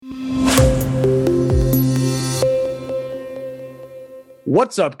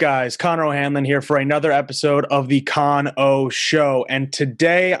What's up, guys? Connor O'Hanlon here for another episode of the Con O Show. And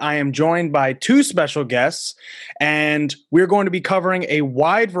today I am joined by two special guests, and we're going to be covering a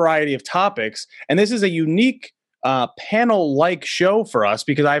wide variety of topics. And this is a unique panel-like show for us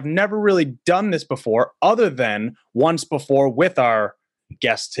because I've never really done this before, other than once before with our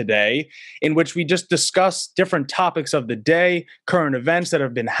guest today, in which we just discuss different topics of the day, current events that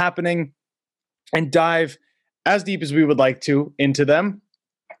have been happening, and dive as deep as we would like to into them.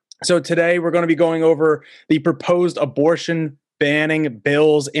 So today we're going to be going over the proposed abortion banning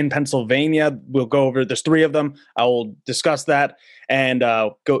bills in Pennsylvania. We'll go over, there's three of them. I will discuss that and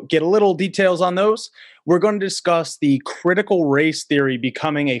go get a little details on those. We're going to discuss the critical race theory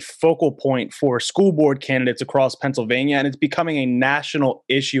becoming a focal point for school board candidates across Pennsylvania, and it's becoming a national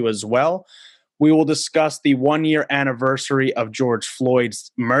issue as well. We will discuss the 1-year anniversary of George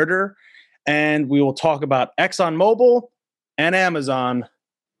Floyd's murder, and we will talk about ExxonMobil and Amazon,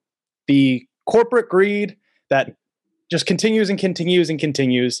 the corporate greed that just continues and continues and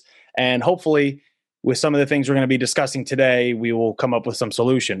continues. And hopefully, with some of the things we're going to be discussing today, we will come up with some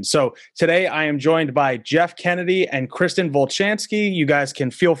solutions. So today I am joined by Jeff Kennedy and Kristin Volchansky. You guys can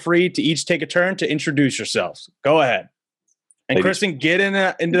feel free to each take a turn to introduce yourselves. Go ahead. And Kristin, get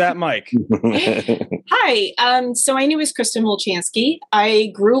into that mic. Hi. So my name is Kristin Volchansky.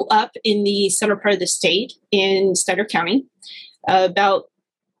 I grew up in the center part of the state in Snyder County, about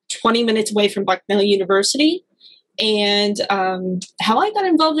 20 minutes away from Bucknell University. And how I got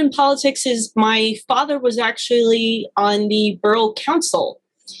involved in politics is my father was actually on the borough council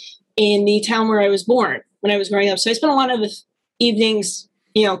in the town where I was born when I was growing up. So I spent a lot of evenings,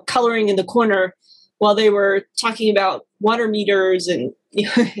 coloring in the corner while they were talking about water meters and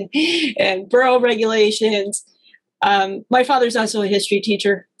and borough regulations. My father's also a history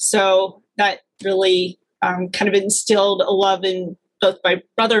teacher, so that really kind of instilled a love in both my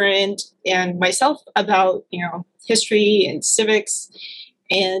brother and myself about history and civics.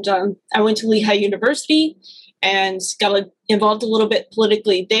 And I went to Lehigh University and got involved a little bit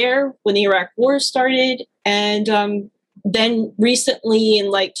politically there when the Iraq War started. And then recently in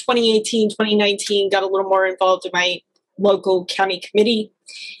 2018, 2019, got a little more involved in my local county committee.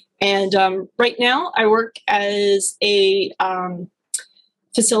 And right now I work as a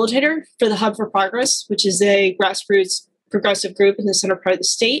facilitator for the Hub for Progress, which is a grassroots progressive group in the center part of the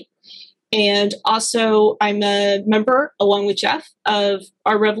state. And also I'm a member, along with Jeff, of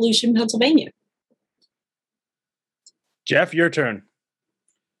Our Revolution Pennsylvania. Jeff, your turn.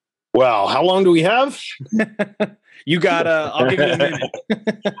 Well, how long do we have? You got I'll give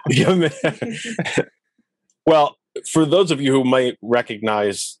you a minute. Well, for those of you who might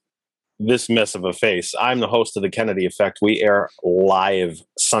recognize this mess of a face, I'm the host of The Kennedy Effect. We air live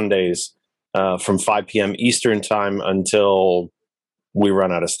Sundays from 5 p.m. Eastern time until we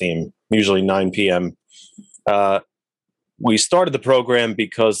run out of steam, usually 9 p.m. We started the program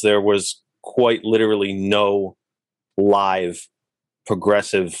because there was quite literally no live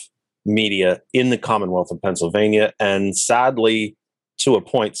progressive media in the Commonwealth of Pennsylvania. And sadly, to a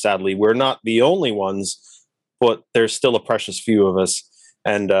point, we're not the only ones, but there's still a precious few of us.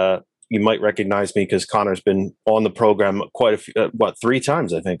 And you might recognize me because Connor's been on the program quite a few, 3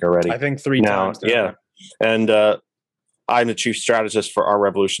 times, I think, already. I think 3 times. Yeah. And I'm the chief strategist for Our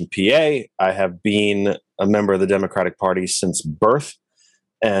Revolution PA. I have been a member of the Democratic Party since birth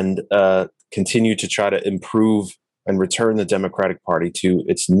and continue to try to improve and return the Democratic Party to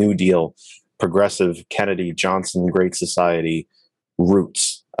its New Deal, progressive, Kennedy, Johnson, Great Society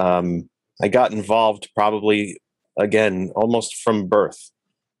roots. I got involved probably, again, almost from birth.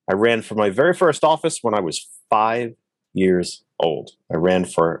 I ran for my very first office when I was 5 years old. I ran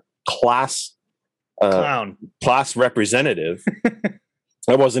for class representative.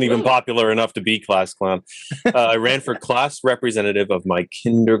 I wasn't even popular enough to be class clown. I ran for class representative of my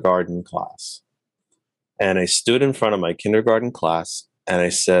kindergarten class. And I stood in front of my kindergarten class and I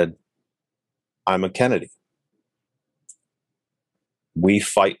said, I'm a Kennedy. We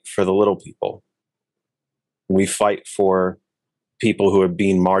fight for the little people. We fight for people who are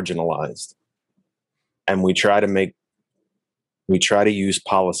being marginalized. And we try to use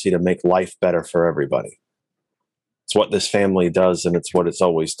policy to make life better for everybody. It's what this family does, and it's what it's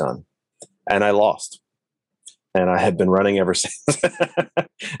always done. And I lost. And I have been running ever since.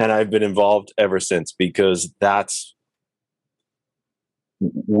 And I've been involved ever since because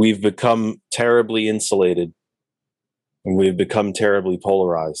we've become terribly insulated and we've become terribly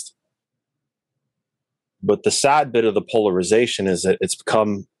polarized. But the sad bit of the polarization is that it's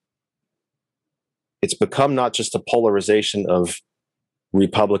become not just a polarization of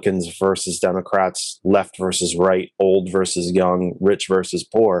Republicans versus Democrats, left versus right, old versus young, rich versus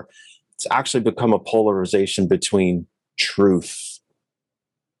poor. It's actually become a polarization between truth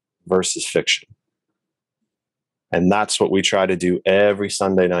versus fiction. And that's what we try to do every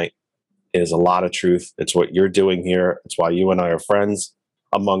Sunday night, is a lot of truth. It's what you're doing here. It's why you and I are friends,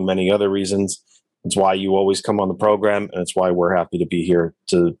 among many other reasons. It's why you always come on the program, and it's why we're happy to be here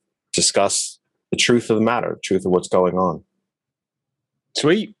to discuss the truth of the matter, the truth of what's going on.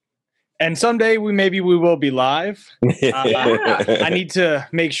 Sweet. And someday we will be live. I need to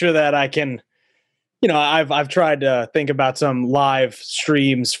make sure that I can, I've tried to think about some live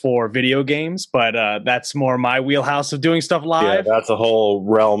streams for video games, but that's more my wheelhouse of doing stuff live. Yeah, that's a whole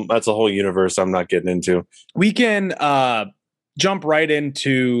realm. That's a whole universe I'm not getting into. We can jump right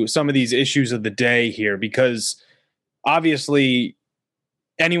into some of these issues of the day here, because obviously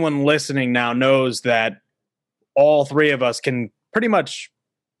anyone listening now knows that all three of us can pretty much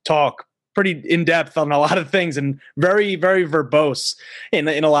talk pretty in depth on a lot of things and very, very verbose in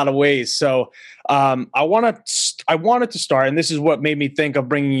a lot of ways. So I wanted to start, and this is what made me think of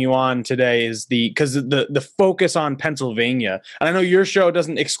bringing you on today, is because the focus on Pennsylvania. And I know your show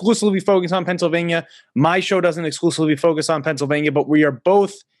doesn't exclusively focus on Pennsylvania. My show doesn't exclusively focus on Pennsylvania, but we are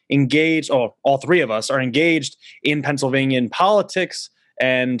both engaged, or all three of us are engaged in Pennsylvanian politics.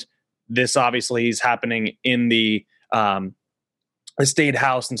 And this obviously is happening in the state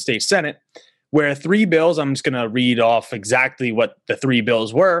house and state senate, where three bills, I'm just going to read off exactly what the three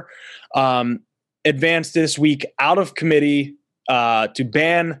bills were, advanced this week out of committee to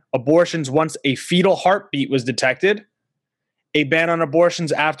ban abortions once a fetal heartbeat was detected, a ban on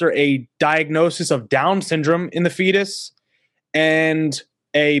abortions after a diagnosis of Down syndrome in the fetus, and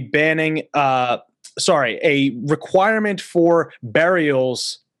a requirement for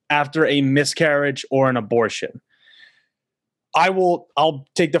burials after a miscarriage or an abortion. I'll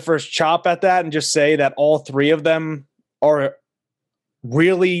take the first chop at that and just say that all three of them are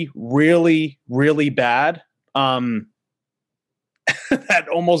really, really, really bad. That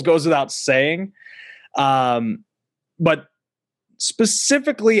almost goes without saying. But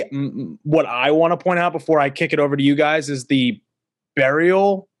specifically, what I want to point out before I kick it over to you guys is the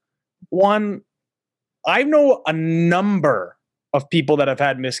burial one. I know a number of people that have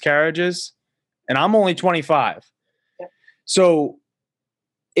had miscarriages, and I'm only 25. So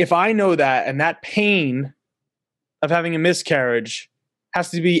if I know that, and that pain of having a miscarriage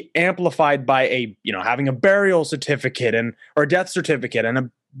has to be amplified by having a burial certificate or a death certificate and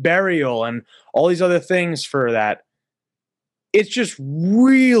a burial and all these other things for that, it's just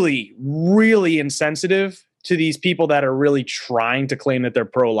really, really insensitive to these people that are really trying to claim that they're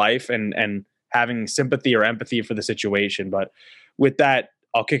pro-life and having sympathy or empathy for the situation. But with that,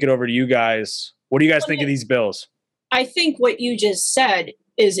 I'll kick it over to you guys. What do you guys think of these bills? I think what you just said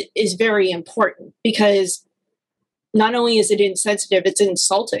is very important, because not only is it insensitive, it's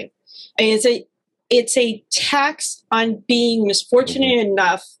insulting. I mean, it's a tax on being misfortunate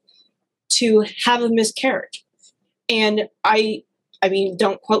enough to have a miscarriage. And I mean,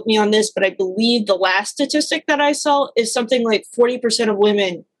 don't quote me on this, but I believe the last statistic that I saw is something like 40% of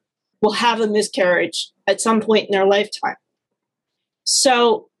women will have a miscarriage at some point in their lifetime.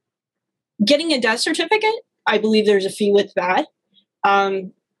 So getting a death certificate, I believe there's a fee with that.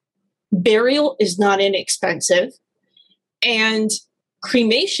 Burial is not inexpensive, and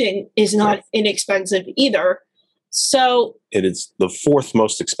cremation is not inexpensive either. So it is the fourth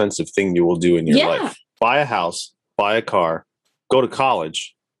most expensive thing you will do in your life. Buy a house, buy a car, go to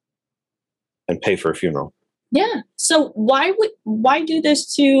college, and pay for a funeral. Yeah. So why do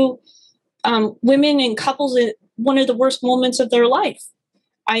this to women and couples at one of the worst moments of their life?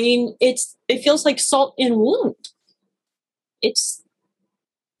 I mean, it feels like salt in wound.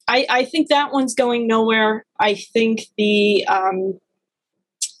 I think that one's going nowhere. I think the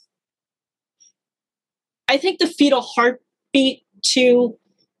fetal heartbeat too,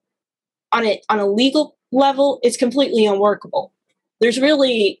 on a legal level, is completely unworkable. There's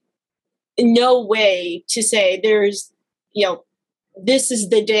really no way to say this is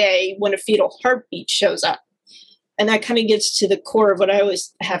the day when a fetal heartbeat shows up. And that kind of gets to the core of what I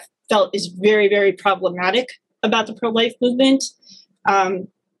always have felt is very, very problematic about the pro-life movement.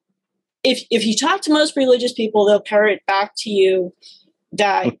 If you talk to most religious people, they'll parrot back to you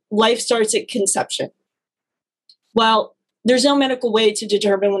that life starts at conception. Well, there's no medical way to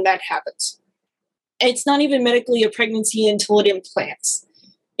determine when that happens. It's not even medically a pregnancy until it implants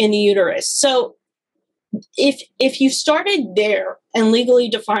in the uterus. So if you started there and legally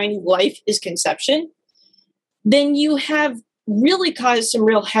defined life as conception, then you have really caused some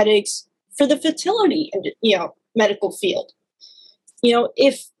real headaches for the fertility and medical field.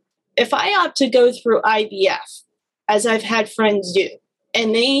 if I opt to go through IVF, as I've had friends do,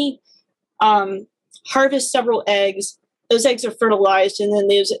 and they harvest several eggs, those eggs are fertilized, and then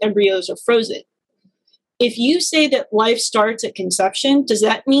those embryos are frozen. If you say that life starts at conception, does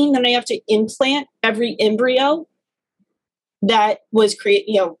that mean that I have to implant every embryo that was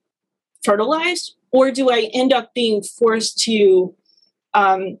fertilized? Or do I end up being forced to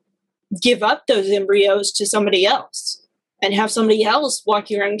give up those embryos to somebody else and have somebody else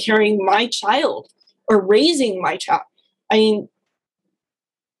walking around carrying my child or raising my child? I mean,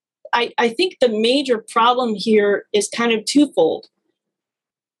 I think the major problem here is kind of twofold.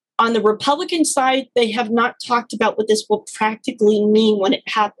 On the Republican side, they have not talked about what this will practically mean when it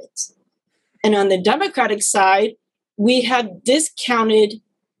happens. And on the Democratic side, we have discounted,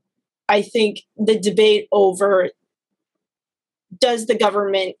 I think, the debate over, does the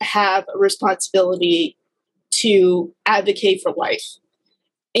government have a responsibility to advocate for life?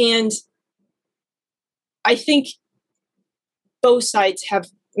 And I think both sides have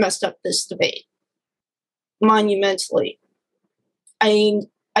messed up this debate monumentally.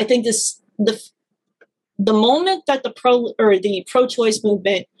 I think the moment that the pro-choice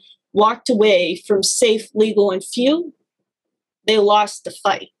movement walked away from safe, legal, and few, they lost the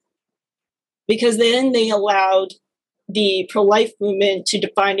fight, because then they allowed the pro-life movement to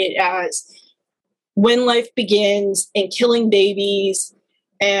define it as when life begins and killing babies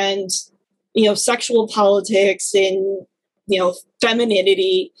and sexual politics and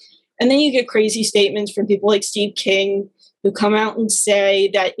femininity. And then you get crazy statements from people like Steve King, who come out and say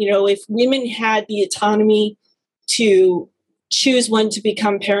that, if women had the autonomy to choose when to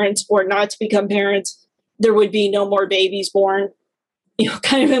become parents or not to become parents, there would be no more babies born,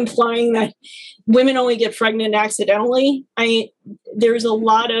 kind of implying that women only get pregnant accidentally. There's a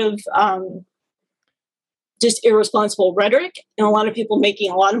lot of just irresponsible rhetoric and a lot of people making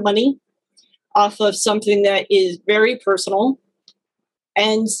a lot of money off of something that is very personal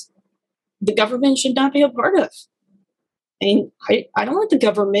and the government should not be a part of. I don't want the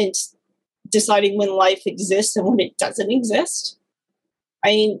government deciding when life exists and when it doesn't exist.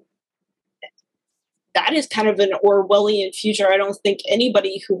 That is kind of an Orwellian future. I don't think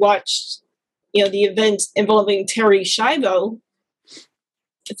anybody who watched, the events involving Terry Schiavo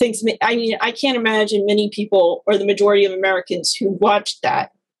thinks. I can't imagine many people or the majority of Americans who watched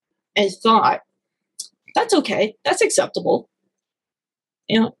that and thought, that's okay, that's acceptable.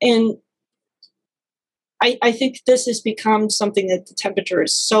 And I think this has become something that the temperature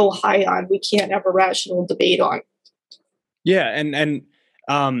is so high on, we can't have a rational debate on. Yeah, and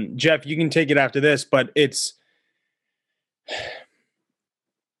Jeff, you can take it after this, but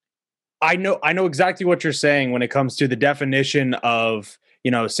I know exactly what you're saying when it comes to the definition of,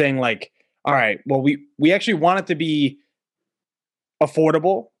 saying like, all right, well, we actually want it to be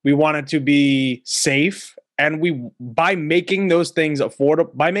affordable, we want it to be safe, and by making those things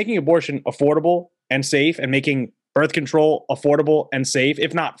affordable, by making abortion affordable and safe, and making birth control affordable and safe,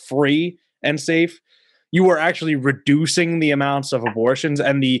 if not free and safe, you are actually reducing the amounts of abortions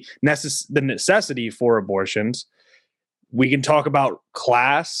and the necessity for abortions. We can talk about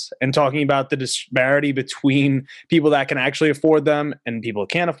class and talking about the disparity between people that can actually afford them and people who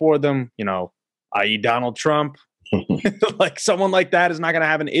can't afford them, i.e. Donald Trump. Like someone like that is not going to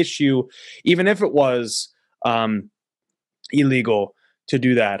have an issue, even if it was illegal to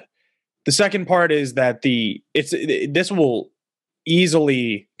do that. The second part is that this will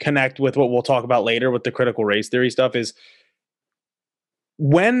easily connect with what we'll talk about later with the critical race theory stuff, is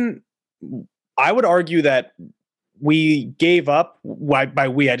when I would argue that we gave up, by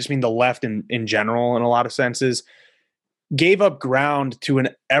we, I just mean the left in general, in a lot of senses, gave up ground to an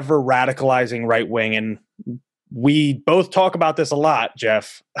ever radicalizing right wing. And we both talk about this a lot,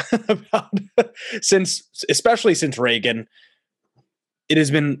 Jeff, especially since Reagan, it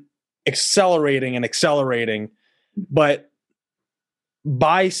has been accelerating, but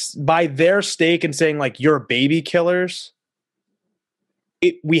by their stake and saying like, you're baby killers,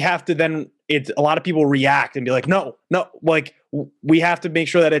 we have to then, a lot of people react and be like, no, like we have to make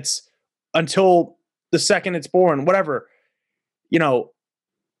sure that it's until the second it's born, whatever,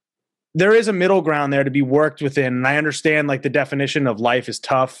 there is a middle ground there to be worked within. And I understand like the definition of life is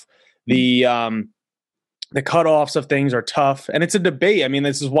tough. The cutoffs of things are tough, and it's a debate. I mean,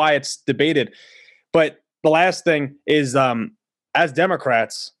 this is why it's debated. But the last thing is, as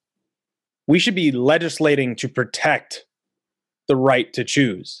Democrats, we should be legislating to protect the right to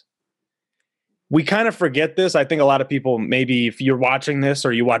choose. We kind of forget this. I think a lot of people, maybe if you're watching this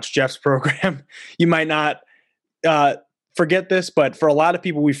or you watch Jeff's program, you might not forget this. But for a lot of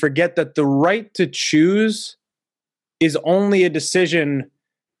people, we forget that the right to choose is only a decision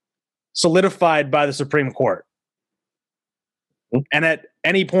solidified by the Supreme Court. And at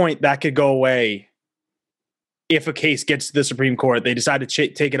any point that could go away if a case gets to the Supreme Court, they decide to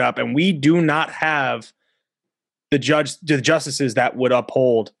take it up, and we do not have the justices that would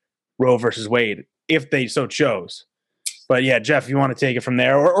uphold Roe versus Wade if they so chose. But yeah, Jeff, you want to take it from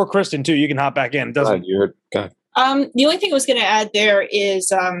there, or Kristin too, you can hop back in. It doesn't. The only thing I was going to add there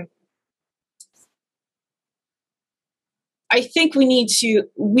is I think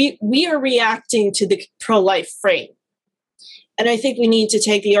we are reacting to the pro-life frame. And I think we need to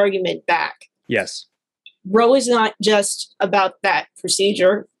take the argument back. Yes. Roe is not just about that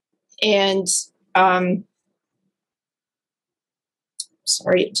procedure. And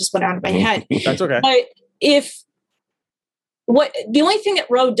sorry, it just went out of my head. That's okay. But the only thing that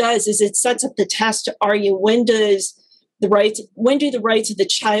Roe does is it sets up the test to argue when do the rights of the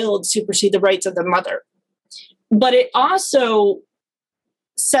child supersede the rights of the mother. But it also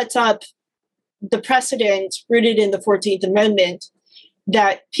sets up the precedent rooted in the 14th Amendment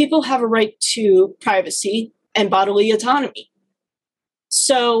that people have a right to privacy and bodily autonomy.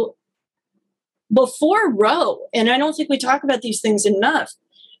 So before Roe, and I don't think we talk about these things enough,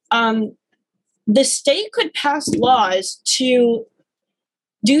 the state could pass laws to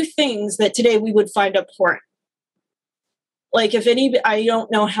do things that today we would find abhorrent. Like I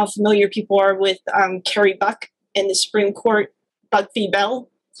don't know how familiar people are with Carrie Buck in the Supreme Court, Buck v. Bell.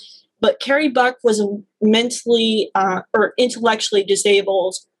 But Carrie Buck was a mentally or intellectually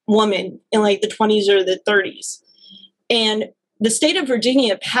disabled woman in like the 20s or the 30s. And the state of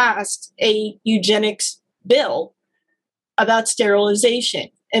Virginia passed a eugenics bill about sterilization.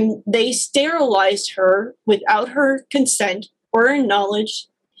 And they sterilized her without her consent or her knowledge.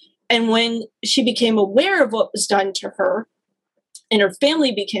 And when she became aware of what was done to her and her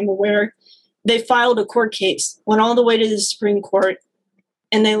family became aware, they filed a court case, went all the way to the Supreme Court,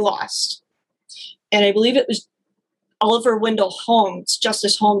 and they lost. And I believe it was Oliver Wendell Holmes,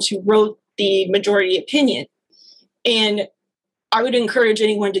 Justice Holmes, who wrote the majority opinion. And I would encourage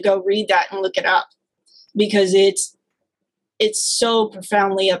anyone to go read that and look it up because it's so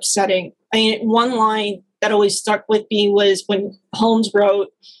profoundly upsetting. I mean, one line that always stuck with me was when Holmes wrote,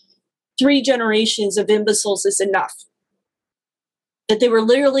 3 generations of imbeciles is enough. That they were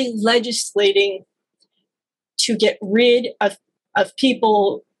literally legislating to get rid of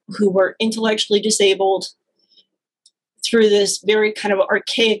people who were intellectually disabled through this very kind of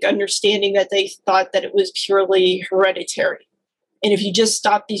archaic understanding that they thought that it was purely hereditary. And if you just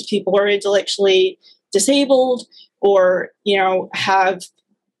stop these people who are intellectually disabled or, have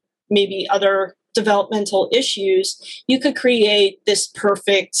maybe other developmental issues, you could create this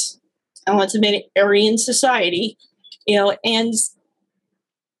perfect, I want to admit, Aryan society, and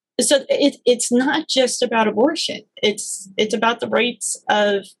so it's not just about abortion. It's about the rights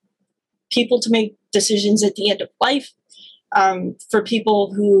of people to make decisions at the end of life. For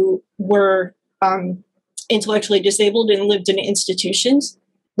people who were intellectually disabled and lived in institutions,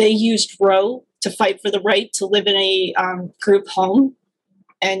 they used Roe to fight for the right to live in a group home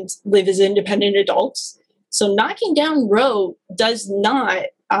and live as independent adults. So knocking down Roe does not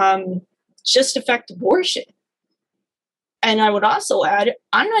just affect abortion. And I would also add,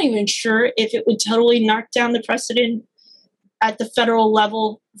 I'm not even sure if it would totally knock down the precedent at the federal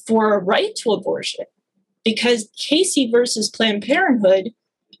level for a right to abortion. Because Casey versus Planned Parenthood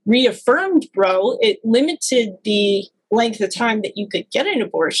reaffirmed Roe. It limited the length of time that you could get an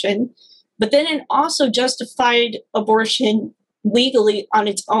abortion, but then it also justified abortion legally on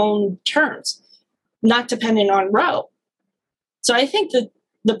its own terms, not dependent on Roe. So I think that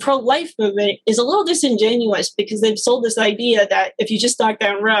the pro-life movement is a little disingenuous because they've sold this idea that if you just knock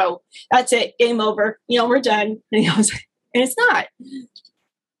down Roe, that's it, game over, we're done. And it's not.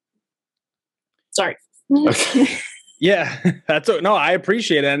 Sorry. Yeah, I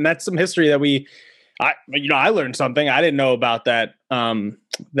appreciate it. And that's some history that I learned something. I didn't know about that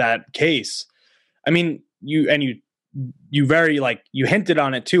case. I mean, you very you hinted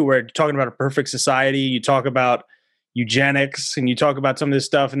on it too, where you're talking about a perfect society, you talk about eugenics and you talk about some of this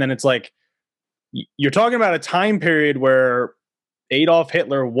stuff. And then it's like, you're talking about a time period where Adolf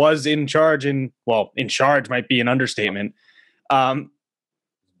Hitler was in charge in charge might be an understatement.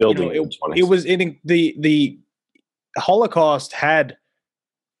 Building it was in the Holocaust had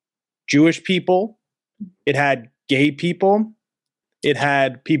Jewish people, it had gay people, it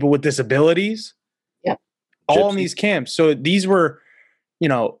had people with disabilities, all in these camps. So these were,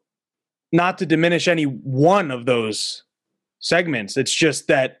 not to diminish any one of those segments. It's just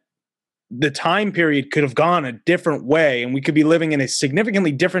that the time period could have gone a different way and we could be living in a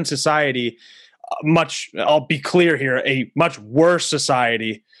significantly different society I'll be clear here, a much worse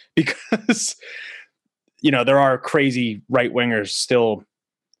society because, there are crazy right wingers still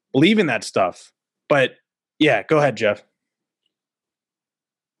believing that stuff. But yeah, go ahead, Jeff.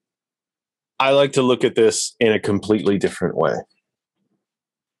 I like to look at this in a completely different way.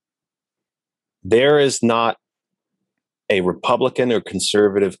 There is not a Republican or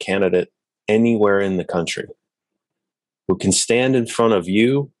conservative candidate anywhere in the country who can stand in front of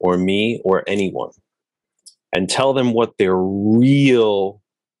you or me or anyone and tell them what their real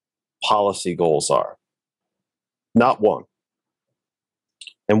policy goals are. Not one.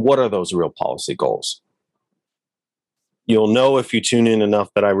 And what are those real policy goals? You'll know if you tune in enough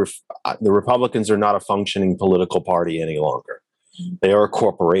that the Republicans are not a functioning political party any longer. They are a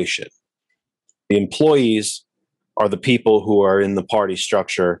corporation. The employees are the people who are in the party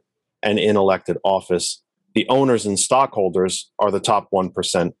structure and in elected office. The owners and stockholders are the top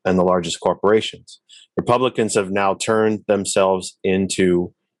 1% and the largest corporations. Republicans have now turned themselves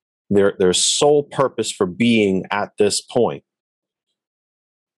into their sole purpose for being at this point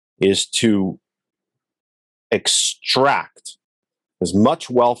is to extract as much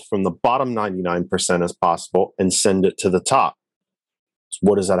wealth from the bottom 99% as possible and send it to the top. So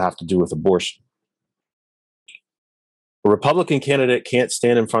what does that have to do with abortion? A Republican candidate can't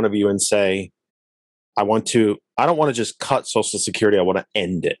stand in front of you and say, I don't want to just cut Social Security, I want to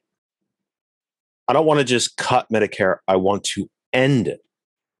end it. I don't want to just cut Medicare, I want to end it.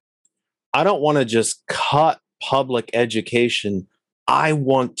 I don't want to just cut public education, I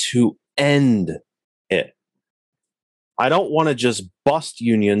want to end it. I don't want to just bust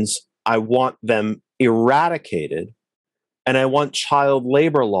unions, I want them eradicated, and I want child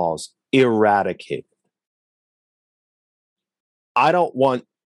labor laws eradicated. I don't want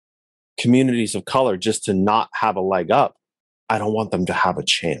communities of color just to not have a leg up. I don't want them to have a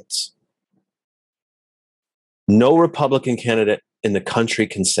chance. No Republican candidate in the country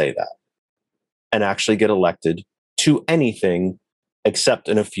can say that and actually get elected to anything except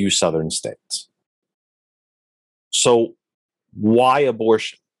in a few southern states. So why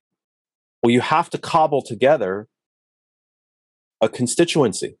abortion? Well, you have to cobble together a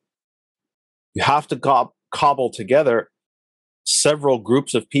constituency. You have to cobble together several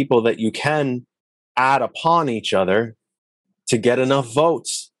groups of people that you can add upon each other to get enough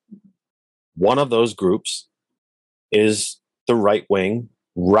votes. One of those groups is the right-wing,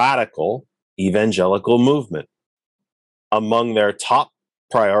 radical, evangelical movement. Among their top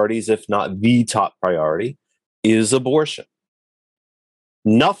priorities, if not the top priority, is abortion.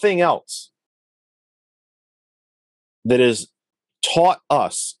 Nothing else that is taught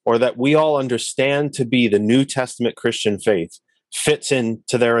us or that we all understand to be the New Testament Christian faith fits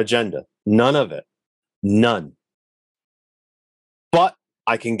into their agenda. None of it. None. But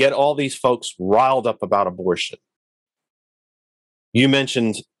I can get all these folks riled up about abortion. You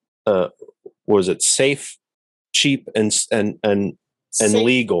mentioned, was it safe, cheap, and safe,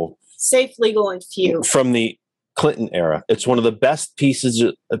 legal? Safe, legal, and few. From the Clinton era. It's one of the best pieces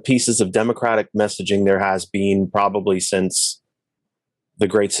of Democratic messaging there has been probably since the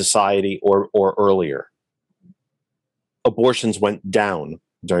Great Society or earlier. Abortions went down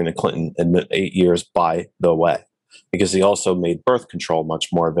during the Clinton 8 years, by the way, because he also made birth control much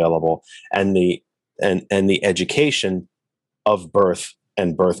more available and the education of birth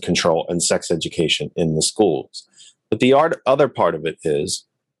and birth control and sex education in the schools. But the other part of it is,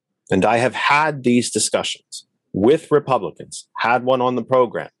 and I have had these discussions with Republicans, had one on the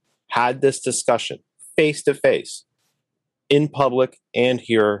program, had this discussion face to face in public and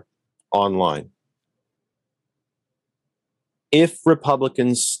here online. If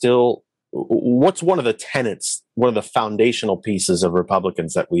Republicans still, what's one of the tenets, one of the foundational pieces of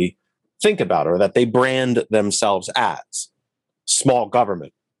Republicans that we think about or that they brand themselves as? Small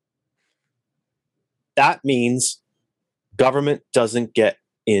government. That means government doesn't get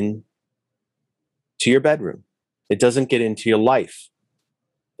into your bedroom. It doesn't get into your life.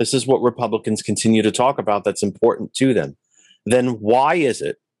 This is what Republicans continue to talk about that's important to them. Then why is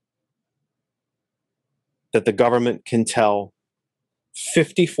it that the government can tell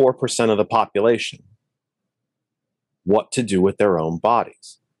 54% of the population what to do with their own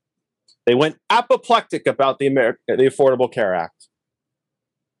bodies? They went apoplectic about the Affordable Care Act.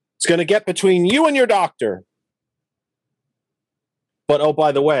 It's going to get between you and your doctor. But oh,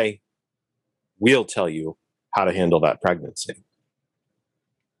 by the way, we'll tell you how to handle that pregnancy.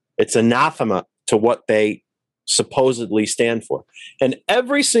 It's anathema to what they supposedly stand for. And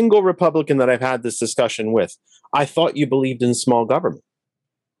every single Republican that I've had this discussion with, I thought you believed in small government.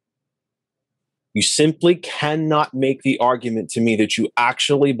 You simply cannot make the argument to me that you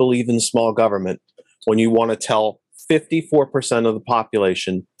actually believe in small government when you want to tell 54% of the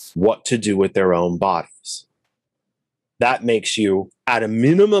population what to do with their own bodies. That makes you, at a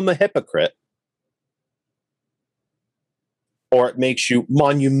minimum, a hypocrite, or it makes you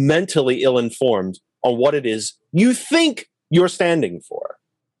monumentally ill-informed on what it is you think you're standing for.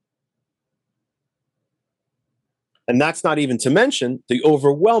 And that's not even to mention the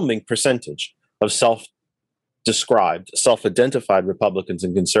overwhelming percentage of self-described, self-identified Republicans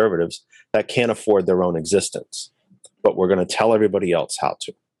and conservatives that can't afford their own existence. But we're going to tell everybody else how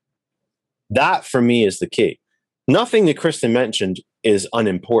to. That, for me, is the key. Nothing that Kristin mentioned is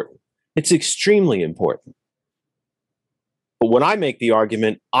unimportant. It's extremely important. But when I make the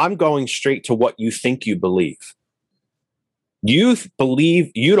argument, I'm going straight to what you think you believe. You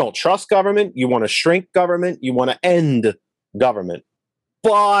believe you don't trust government, you want to shrink government, you want to end government.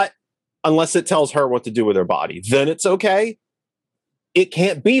 But unless it tells her what to do with her body, then it's okay. It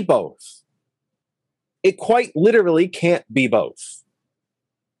can't be both. It quite literally can't be both.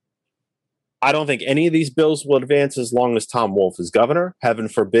 I don't think any of these bills will advance as long as Tom Wolf is governor. Heaven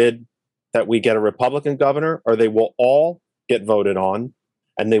forbid that we get a Republican governor, or they will all get voted on,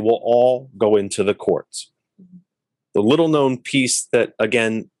 and they will all go into the courts. The little known piece that,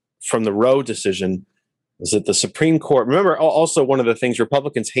 again, from the Roe decision is that the Supreme Court, remember also one of the things,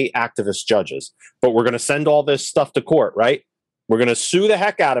 Republicans hate activist judges, but we're going to send all this stuff to court, right? We're going to sue the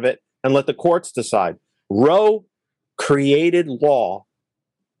heck out of it and let the courts decide. Roe created law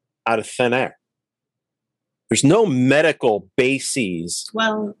out of thin air. There's no medical bases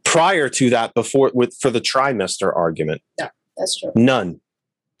prior to that for the trimester argument. Yeah, that's true. None.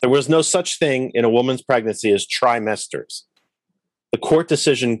 There was no such thing in a woman's pregnancy as trimesters. The court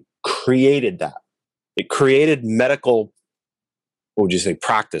decision created that. It created medical, what would you say,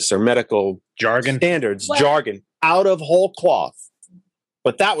 practice or medical jargon, standards, jargon out of whole cloth.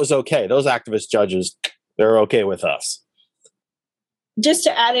 But that was okay. Those activist judges, they're okay with us. Just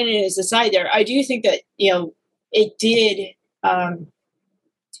to add in as a side there, I do think that, it did,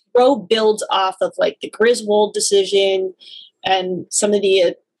 Roe builds off of like the Griswold decision and some of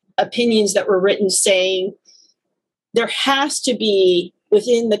the opinions that were written saying there has to be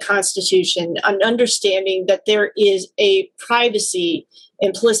within the Constitution an understanding that there is a privacy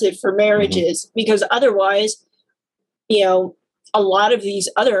implicit for marriages, because otherwise, a lot of these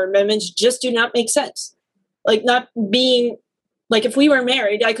other amendments just do not make sense. Like not being, like if we were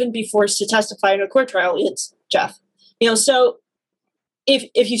married, I couldn't be forced to testify in a court trial against Jeff. So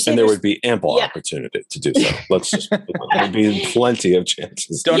if you say, and there would be ample opportunity to do so. There'd be plenty of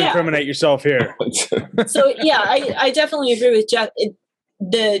chances. Don't incriminate yourself here. So I definitely agree with Jeff.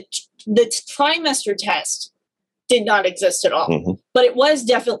 The trimester test did not exist at all, but it was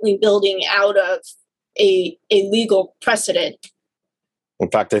definitely building out of a legal precedent. In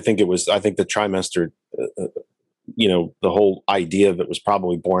fact, I think the trimester, the whole idea of it was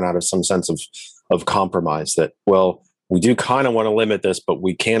probably born out of some sense of compromise that, well, we do kind of want to limit this, but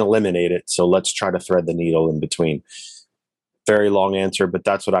we can't eliminate it. So let's try to thread the needle in between. Very long answer, but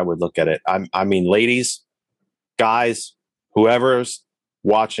that's what I would look at it. I mean, ladies, guys, whoever's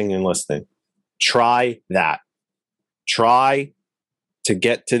watching and listening, try that. Try to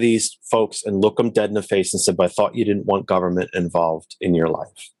get to these folks and look them dead in the face and say, but I thought you didn't want government involved in your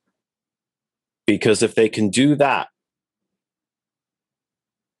life. Because if they can do that,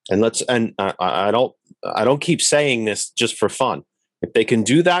 and I don't keep saying this just for fun. If they can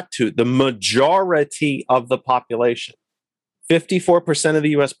do that to the majority of the population, 54% of the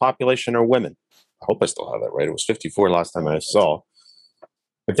U.S. population are women. I hope I still have that right. It was 54 last time I saw.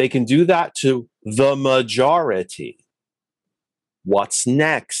 If they can do that to the majority, what's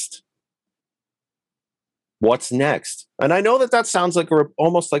next? What's next? And I know that sounds like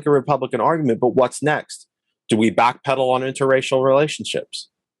almost like a Republican argument, but what's next? Do we backpedal on interracial relationships?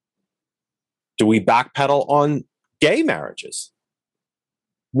 Do we backpedal on gay marriages?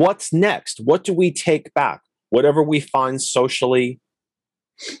 What's next? What do we take back? Whatever we find socially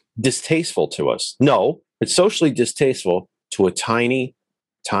distasteful to us. No, it's socially distasteful to a tiny,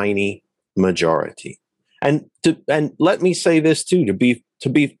 tiny majority. And let me say this too,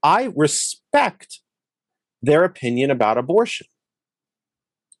 I respect their opinion about abortion.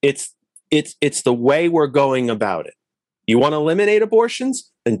 It's the way we're going about it. You want to eliminate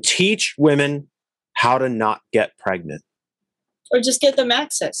abortions? Then teach women how to not get pregnant. Or just get them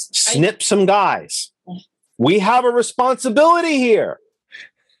access. Snip some guys. We have a responsibility here.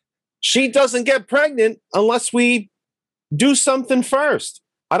 She doesn't get pregnant unless we do something first.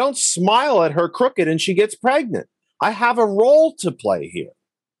 I don't smile at her crooked and she gets pregnant. I have a role to play here.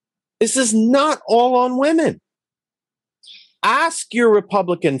 This is not all on women. Ask your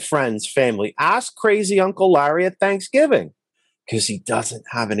Republican friends, family. Ask crazy Uncle Larry at Thanksgiving, because he doesn't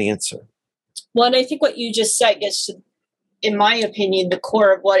have an answer. Well, and I think what you just said gets to, in my opinion, the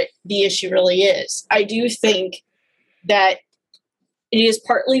core of what the issue really is. I do think that it is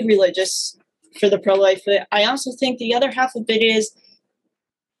partly religious for the pro-life. But I also think the other half of it is,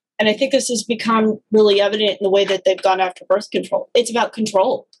 and I think this has become really evident in the way that they've gone after birth control. It's about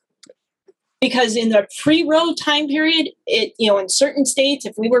control. Because in the pre-Roe time period, in certain states,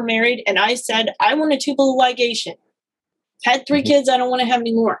 if we were married and I said, I want a tubal ligation, had 3 kids, I don't want to have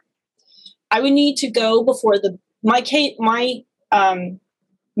any more, I would need to go before my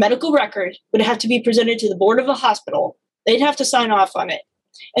medical record would have to be presented to the board of a hospital. They'd have to sign off on it.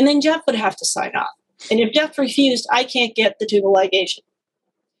 And then Jeff would have to sign off. And if Jeff refused, I can't get the tubal ligation.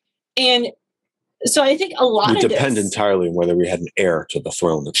 And so I think a lot of it would depend entirely on whether we had an heir to the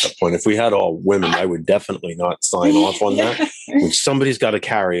throne at that point. If we had all women, I would definitely not sign off on that. Which somebody's got to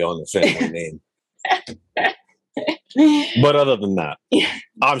carry on the family name. But other than that,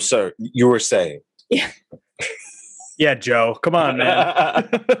 I'm sorry, you were saying. Yeah, Joe, come on, man.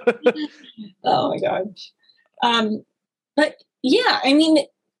 Oh my gosh. But yeah, I mean,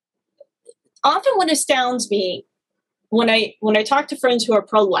 often what astounds me when I talk to friends who are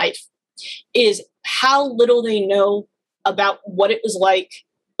pro-life is how little they know about what it was like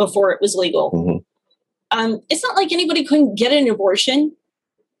before it was legal. Mm-hmm. It's not like anybody couldn't get an abortion.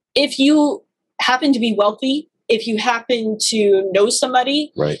 If you happen to be wealthy, if you happen to know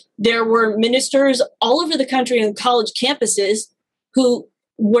somebody, right. There were ministers all over the country on college campuses who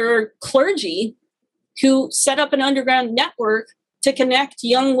were clergy who set up an underground network to connect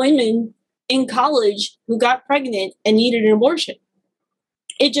young women in college who got pregnant and needed an abortion.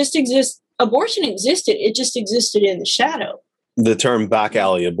 It just exists. Abortion existed. It just existed in the shadow. The term back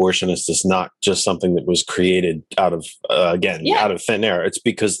alley abortionist is not just something that was created out of, out of thin air. It's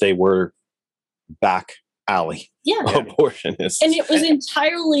because they were back alley abortionists. And it was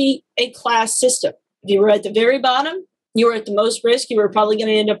entirely a class system. If you were at the very bottom, you were at the most risk. You were probably going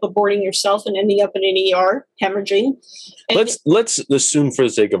to end up aborting yourself and ending up in an ER, hemorrhaging. And let's assume, for the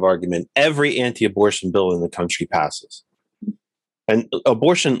sake of argument, every anti-abortion bill in the country passes. And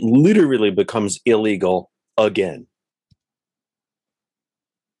abortion literally becomes illegal again.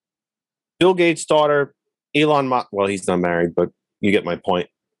 Bill Gates' daughter, Elon Musk, well, he's not married, but you get my point.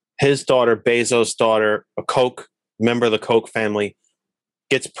 His daughter, Bezos' daughter, a Koch, member of the Koch family,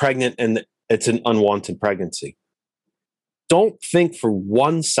 gets pregnant and it's an unwanted pregnancy. Don't think for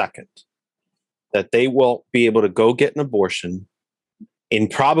 1 second that they will be able to go get an abortion in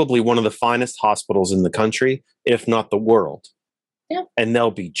probably one of the finest hospitals in the country, if not the world. Yeah. And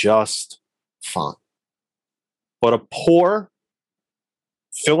they'll be just fine. But a poor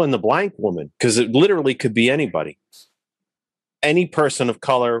fill in the blank woman, because it literally could be anybody, any person of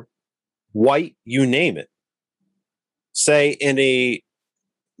color, white, you name it, say in a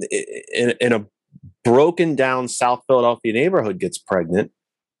broken down South Philadelphia neighborhood gets pregnant,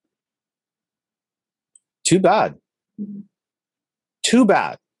 too bad. Too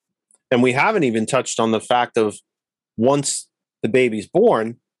bad. And we haven't even touched on the fact of once the baby's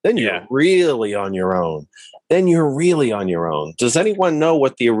born, then you're really on your own. Then you're really on your own. Does anyone know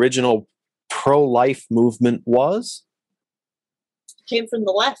what the original pro-life movement was? Came from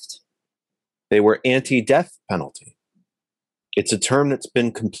the left. They were anti-death penalty. It's a term that's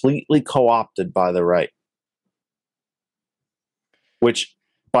been completely co-opted by the right. Which,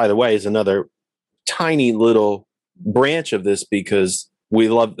 by the way, is another tiny little branch of this, because we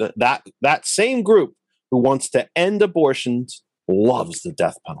love that same group who wants to end abortions loves the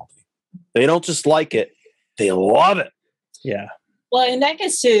death penalty. They don't just like it, they love it. Yeah. Well, and that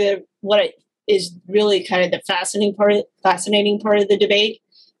gets to what is really kind of the fascinating part of the debate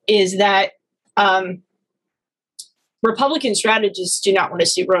is that Republican strategists do not want to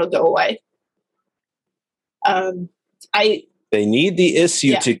see Roe go away. They need the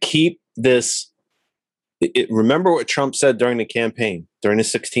issue to keep this. Remember what Trump said during the campaign, during the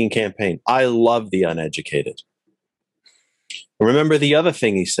 2016 campaign. I love the uneducated. Remember the other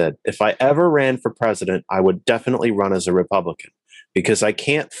thing he said, if I ever ran for president, I would definitely run as a Republican, because I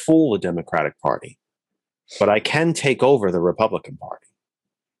can't fool the Democratic Party, but I can take over the Republican Party.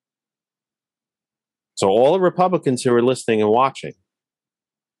 So all the Republicans who are listening and watching,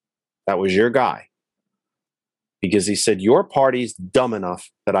 that was your guy. Because he said, your party's dumb enough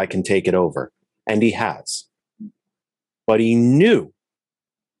that I can take it over. And he has. But he knew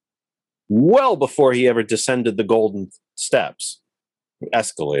well before he ever descended the golden steps,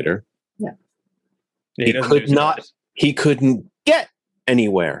 escalator. Yeah. He couldn't get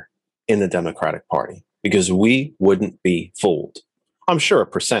anywhere. in the Democratic Party because we wouldn't be fooled. I'm sure a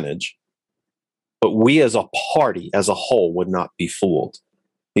percentage, but we as a party, as a whole, would not be fooled.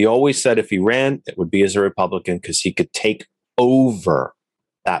 He always said if he ran, it would be as a Republican because he could take over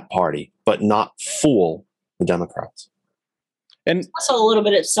that party, but not fool the Democrats. And also a little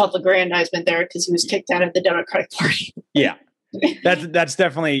bit of self-aggrandizement there because he was kicked out of the Democratic Party. Yeah, that's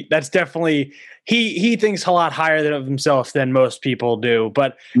definitely he thinks a lot higher of himself than most people do,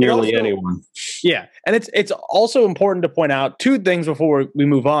 but nearly anyone. Yeah, and it's also important to point out two things before we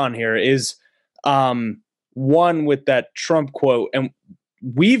move on. Here is one with that Trump quote, and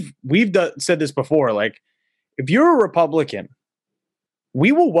we've said this before. Like, if you're a Republican,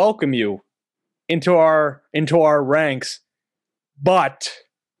 we will welcome you into our ranks. But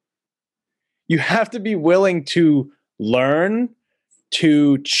you have to be willing to learn,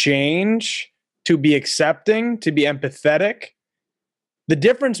 to change, to be accepting, to be empathetic. The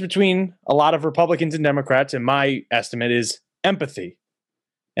difference between a lot of Republicans and Democrats, in my estimate, is empathy.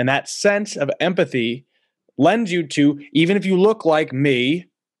 And that sense of empathy lends you to, even if you look like me,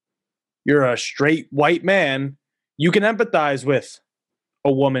 you're a straight white man, you can empathize with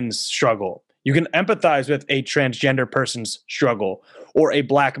a woman's struggle. You can empathize with a transgender person's struggle or a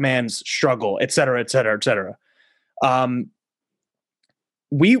black man's struggle, et cetera, et cetera, et cetera.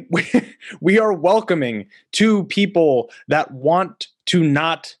 We are welcoming to people that want to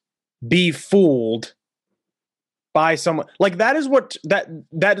not be fooled by someone. Like, that is what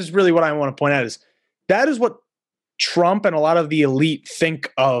that is really what I want to point out is that is what Trump and a lot of the elite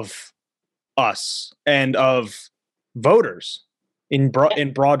think of us and of voters in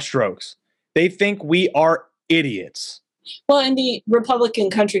broad strokes. They think we are idiots. Well, in the Republican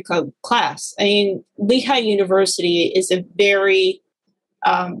Country Club class, I mean, Lehigh University is a very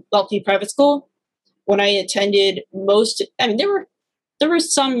wealthy private school. When I attended, there were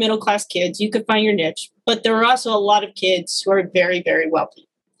some middle class kids. You could find your niche, but there were also a lot of kids who are very, very wealthy.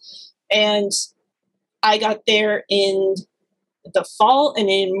 And I got there in the fall, and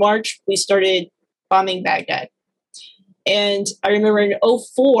in March we started bombing Baghdad. And I remember in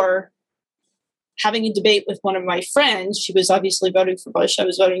 2004 having a debate with one of my friends. She was obviously voting for Bush. I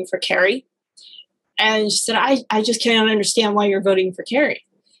was voting for Kerry. And she said, I just cannot understand why you're voting for Kerry.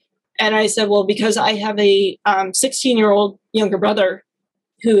 And I said, well, because I have a 16-year-old younger brother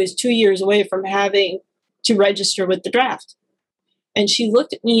who is 2 years away from having to register with the draft. And she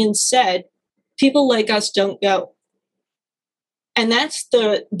looked at me and said, people like us don't go. And that's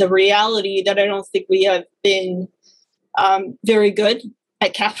the reality that I don't think we have been very good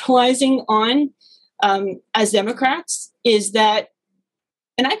at capitalizing on as Democrats, is that,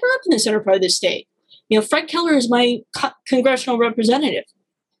 and I grew up in the center part of the state. You know, Fred Keller is my congressional representative.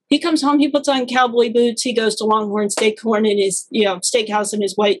 He comes home, he puts on cowboy boots, he goes to Longhorn Steakhorn in his, steakhouse in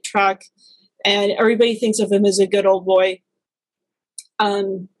his white truck, and everybody thinks of him as a good old boy.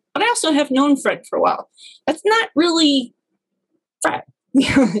 But I also have known Fred for a while. That's not really Fred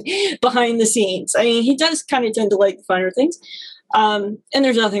behind the scenes. I mean, he does kind of tend to like the finer things. And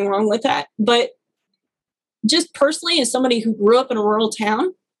there's nothing wrong with that. But just personally, as somebody who grew up in a rural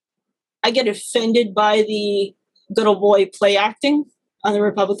town, I get offended by the good old boy play acting on the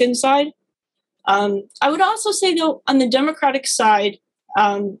Republican side. I would also say, though, on the Democratic side,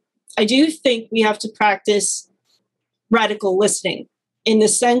 I do think we have to practice radical listening in the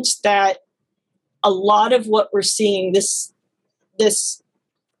sense that a lot of what we're seeing, this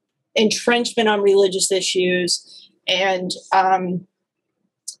entrenchment on religious issues and, on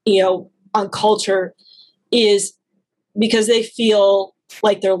culture, is because they feel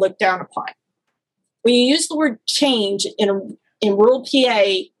like they're looked down upon. When you use the word change in rural PA,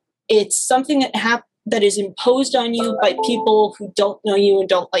 it's something that is imposed on you by people who don't know you and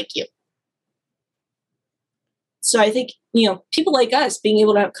don't like you. So I think, people like us being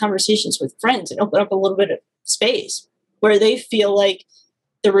able to have conversations with friends and open up a little bit of space where they feel like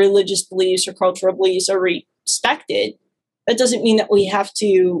the religious beliefs or cultural beliefs are respected, that doesn't mean that we have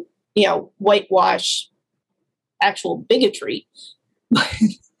to, whitewash actual bigotry.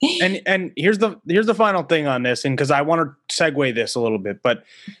 And here's the final thing on this, and because I want to segue this a little bit, but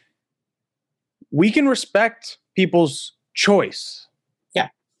we can respect people's choice. Yeah.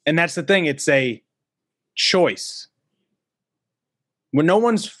 And that's the thing. It's a choice. When no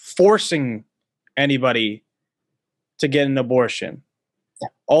one's forcing anybody to get an abortion. Yeah.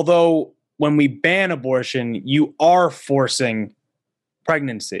 Although when we ban abortion, you are forcing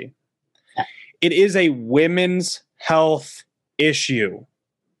pregnancy. Yeah. It is a women's health issue.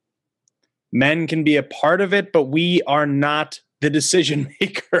 Men can be a part of it, but we are not the decision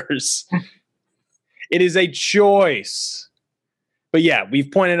makers. It is a choice. But yeah, we've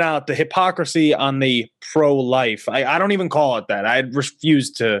pointed out the hypocrisy on the pro-life. I don't even call it that. I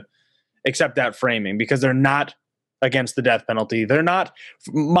refuse to accept that framing because they're not against the death penalty. They're not.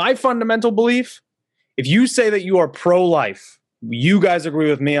 My fundamental belief, if you say that you are pro-life, you guys agree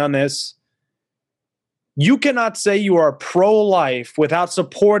with me on this, you cannot say you are pro-life without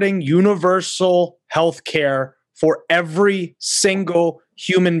supporting universal health care for every single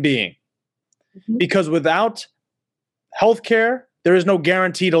human being. Mm-hmm. Because without health care, there is no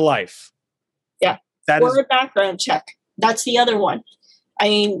guarantee to life. Yeah. Or a background check. That's the other one. I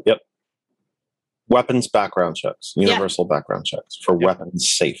mean... Yep. Weapons background checks. Universal background checks for weapons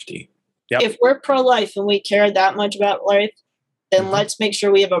safety. Yep. If we're pro-life and we care that much about life, then let's make sure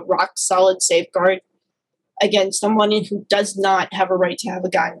we have a rock-solid safeguard against someone who does not have a right to have a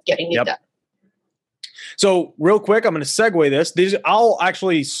gun getting it done. So real quick, I'm going to segue this. I'll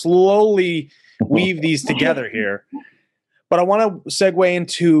actually slowly weave these together here. But I want to segue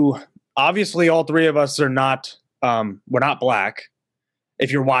into, obviously, all three of us are not, we're not black,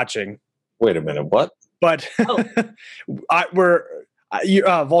 if you're watching. Wait a minute, what? But we're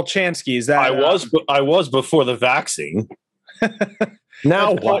Volchansky. Is that I was before the vaccine.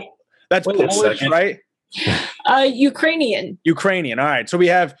 Now what? That's Polish, right? Ukrainian. Ukrainian. All right. So we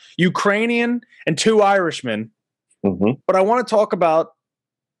have Ukrainian and two Irishmen. Mm-hmm. But I want to talk about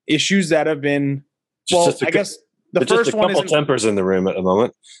issues that have been. Well, I guess the first one is a couple tempers in the room at the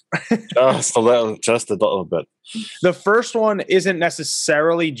moment. just a little bit. The first one isn't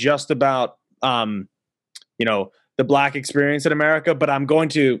necessarily just about the black experience in America, but I'm going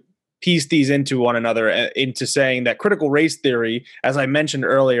to piece these into one another into saying that critical race theory, as I mentioned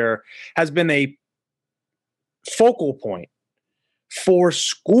earlier, has been a focal point for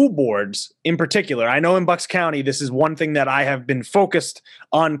school boards in particular. I know in Bucks County, this is one thing that I have been focused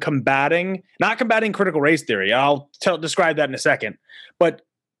on combating, not combating critical race theory. I'll describe that in a second, but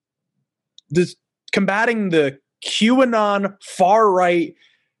combating the QAnon far-right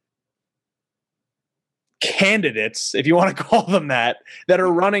candidates, if you want to call them that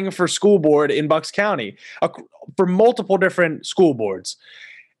are running for school board in Bucks County for multiple different school boards.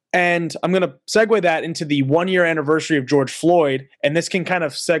 And I'm going to segue that into the 1-year anniversary of George Floyd. And this can kind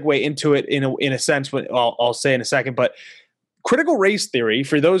of segue into it in a sense, what I'll say in a second. But critical race theory,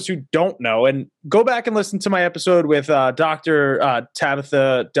 for those who don't know, and go back and listen to my episode with Dr.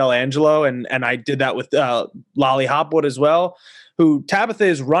 Tabitha Delangelo, and I did that with Lolly Hopwood as well, who Tabitha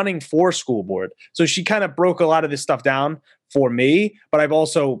is running for school board. So she kind of broke a lot of this stuff down for me, but I've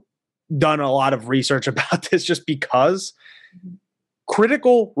also done a lot of research about this just because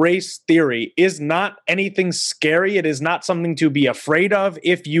critical race theory is not anything scary. It is not something to be afraid of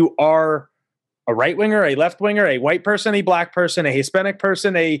if you are a right-winger, a left-winger, a white person, a black person, a Hispanic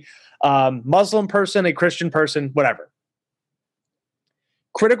person, a Muslim person, a Christian person, whatever.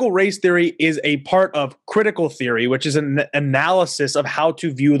 Critical race theory is a part of critical theory, which is an analysis of how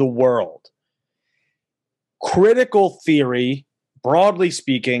to view the world. Critical theory, broadly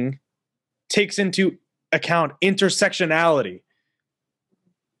speaking, takes into account intersectionality.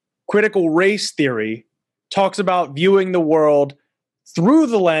 Critical race theory talks about viewing the world through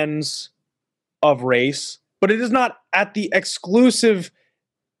the lens of race, but it is not at the exclusive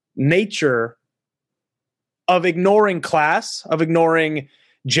nature of ignoring class, of ignoring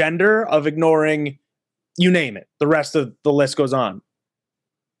gender, of ignoring, you name it. The rest of the list goes on.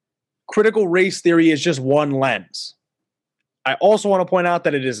 Critical race theory is just one lens. I also want to point out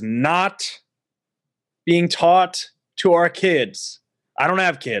that it is not being taught to our kids. I don't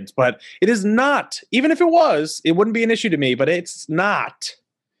have kids, but it is not. Even if it was, it wouldn't be an issue to me, but it's not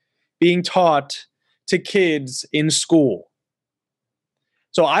being taught to kids in school.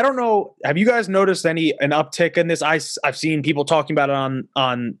 So I don't know. Have you guys noticed an uptick in this? I've seen people talking about it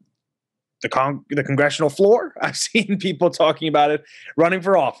on the congressional floor. I've seen people talking about it running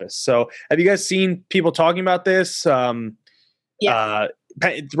for office. So have you guys seen people talking about this throughout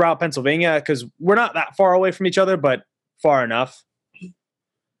Pennsylvania? Because we're not that far away from each other, but far enough.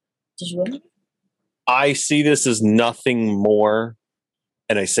 Did you win? I see this as nothing more,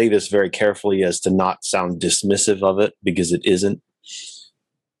 and I say this very carefully as to not sound dismissive of it, because it isn't.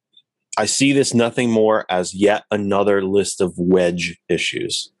 I see this nothing more as yet another list of wedge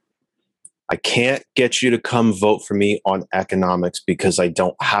issues. I can't get you to come vote for me on economics because I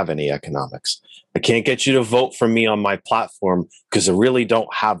don't have any economics. I can't get you to vote for me on my platform because I really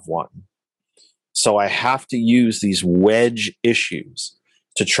don't have one. So I have to use these wedge issues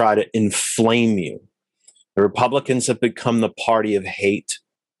to try to inflame you. The Republicans have become the party of hate,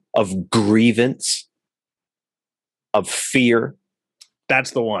 of grievance, of fear.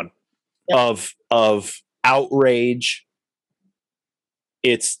 That's the one. Of outrage,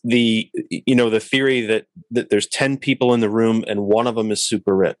 It's the theory that there's 10 people in the room and one of them is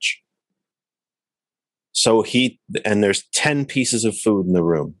super rich. So there's 10 pieces of food in the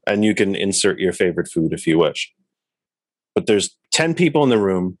room, and you can insert your favorite food if you wish. But there's 10 people in the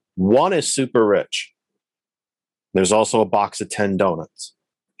room. One is super rich. There's also a box of 10 donuts.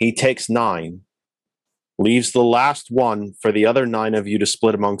 He takes 9, leaves the last one for the other 9 of you to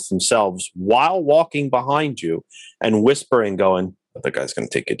split amongst themselves while walking behind you and whispering, going, "The guy's going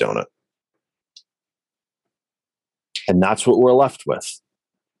to take your donut." And that's what we're left with.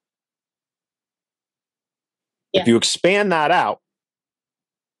 Yeah. If you expand that out,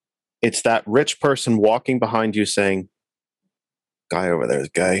 it's that rich person walking behind you saying, "Guy over there is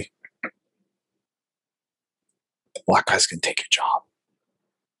gay. The black guy's going to take your job."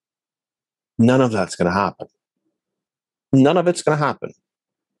 None of that's going to happen. None of it's going to happen.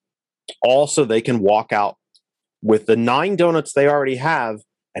 Also, they can walk out with the 9 donuts they already have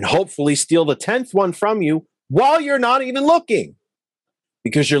and hopefully steal the 10th one from you while you're not even looking,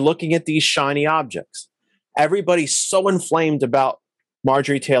 because you're looking at these shiny objects. Everybody's so inflamed about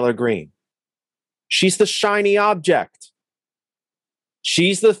Marjorie Taylor Greene. She's the shiny object.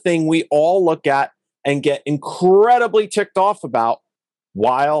 She's the thing we all look at and get incredibly ticked off about,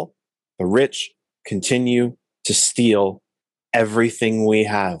 while the rich continue to steal everything we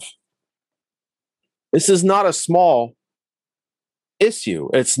have. This is not a small issue.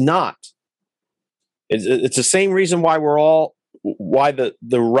 It's not. It's the same reason why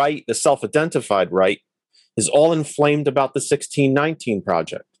the right, the self-identified right, is all inflamed about the 1619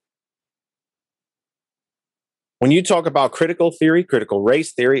 Project. When you talk about critical theory, critical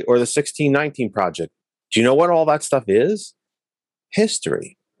race theory, or the 1619 Project, do you know what all that stuff is?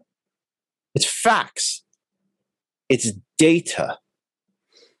 History. It's facts. It's data.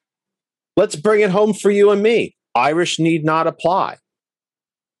 Let's bring it home for you and me. Irish need not apply.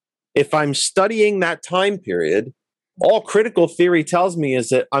 If I'm studying that time period, all critical theory tells me is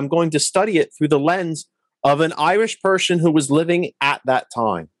that I'm going to study it through the lens of an Irish person who was living at that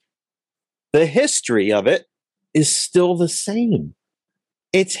time. The history of it is still the same.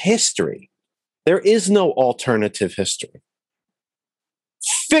 It's history. There is no alternative history.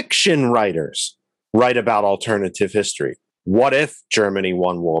 Fiction writers write about alternative history. What if Germany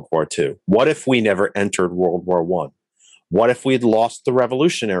won World War II? What if we never entered World War I? What if we had lost the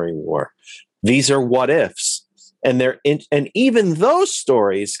Revolutionary War? These are what ifs. And even those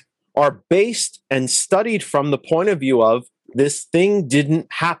stories are based and studied from the point of view of this thing didn't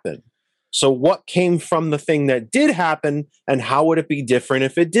happen. So what came from the thing that did happen, and how would it be different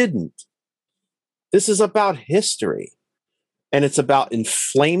if it didn't? This is about history. And it's about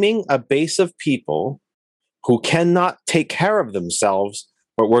inflaming a base of people who cannot take care of themselves,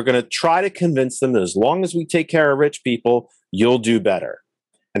 but we're going to try to convince them that as long as we take care of rich people, you'll do better.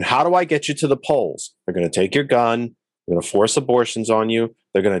 And how do I get you to the polls? They're going to take your gun. They're going to force abortions on you.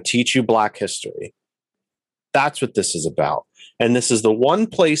 They're going to teach you Black history. That's what this is about. And this is the one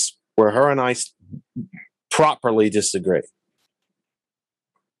place where her and I properly disagree.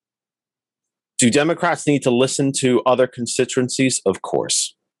 Do Democrats need to listen to other constituencies? Of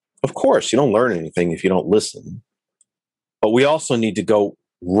course. Of course, you don't learn anything if you don't listen. But we also need to go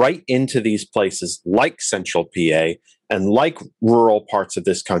right into these places like Central PA and like rural parts of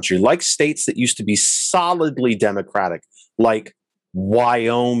this country, like states that used to be solidly Democratic, like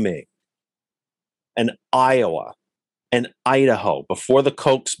Wyoming and Iowa and Idaho, before the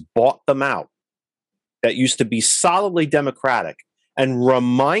Kochs bought them out, that used to be solidly Democratic, and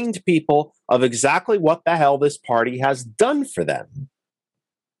remind people of exactly what the hell this party has done for them.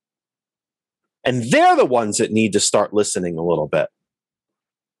 And they're the ones that need to start listening a little bit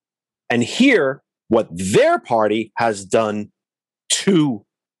and hear what their party has done to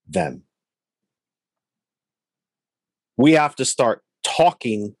them. We have to start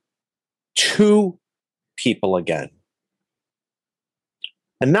talking to people again.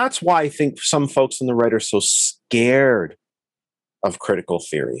 And that's why I think some folks on the right are so scared of critical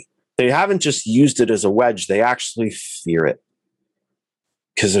theory. They haven't just used it as a wedge, they actually fear it,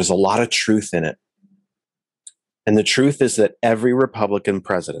 because there's a lot of truth in it. And the truth is that every Republican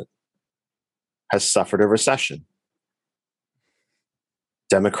president has suffered a recession.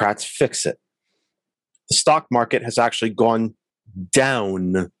 Democrats fix it. The stock market has actually gone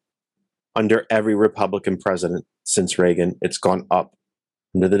down under every Republican president since Reagan. It's gone up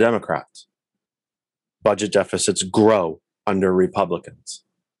under the Democrats. Budget deficits grow under Republicans.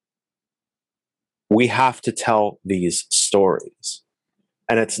 We have to tell these stories.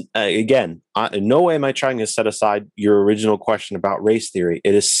 And it's, again, in no way am I trying to set aside your original question about race theory.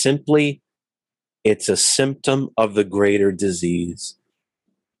 It is simply, it's a symptom of the greater disease.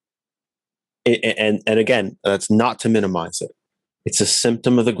 And again, that's not to minimize it. It's a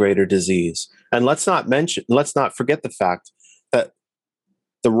symptom of the greater disease. And let's not forget the fact that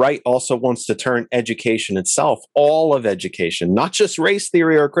the right also wants to turn education itself, all of education, not just race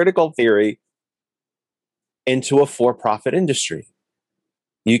theory or critical theory, into a for-profit industry.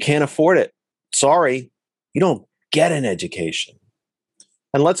 You can't afford it. Sorry, you don't get an education.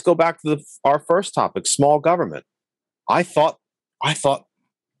 And let's go back to our first topic, small government. I thought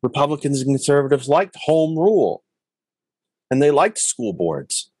Republicans and conservatives liked home rule, and they liked school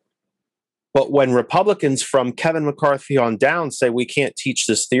boards. But when Republicans from Kevin McCarthy on down say we can't teach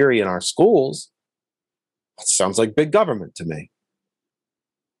this theory in our schools, that sounds like big government to me.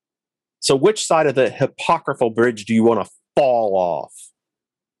 So which side of the hypocritical bridge do you want to fall off?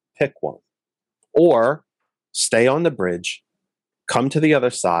 Pick one. Or stay on the bridge, come to the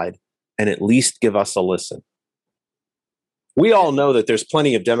other side, and at least give us a listen. We all know that there's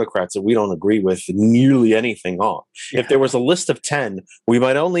plenty of Democrats that we don't agree with nearly anything on. Yeah. If there was a list of 10, we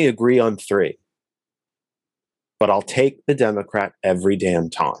might only agree on 3. But I'll take the Democrat every damn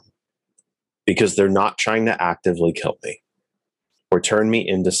time because they're not trying to actively kill me or turn me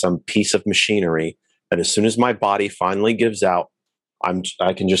into some piece of machinery that as soon as my body finally gives out,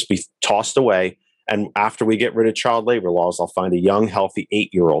 I can just be tossed away. And after we get rid of child labor laws, I'll find a young, healthy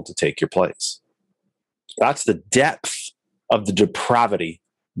 8-year-old to take your place. That's the depth of the depravity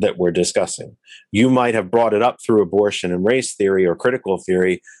that we're discussing. You might have brought it up through abortion and race theory or critical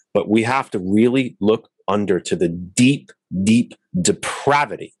theory, but we have to really look under to the deep, deep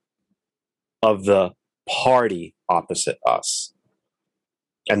depravity of the party opposite us.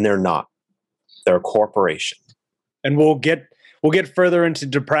 And they're not. They're a corporation. And we'll get further into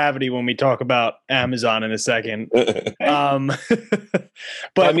depravity when we talk about Amazon in a second. But I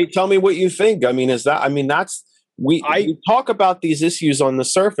mean, tell me what you think. I mean, that's we talk about these issues on the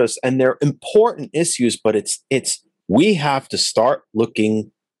surface, and they're important issues, but it's we have to start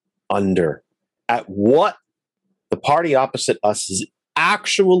looking under at what the party opposite us is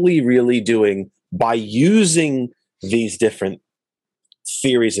actually really doing by using these different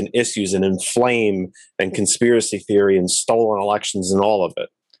theories and issues and inflame and conspiracy theory and stolen elections and all of it.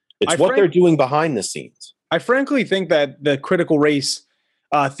 It's what they're doing behind the scenes. I frankly think that the critical race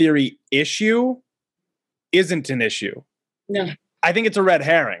theory issue isn't an issue. No, I think it's a red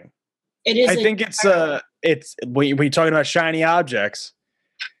herring. it is. I think it's when you're talking about shiny objects,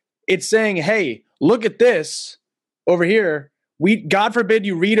 it's saying, hey, look at this over here. God forbid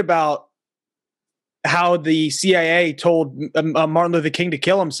you read about how the CIA told Martin Luther King to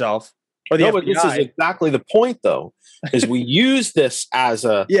kill himself, or the FBI. But this is exactly the point, though, is we use this as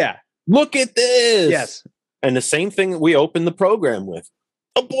a, yeah, look at this. Yes. And the same thing we opened the program with.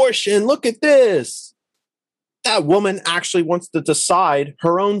 Abortion, look at this. That woman actually wants to decide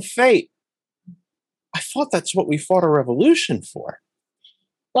her own fate. I thought that's what we fought a revolution for.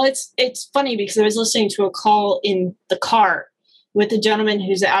 Well, it's funny because I was listening to a call in the car with a gentleman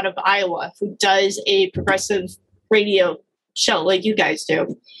who's out of Iowa who does a progressive radio show like you guys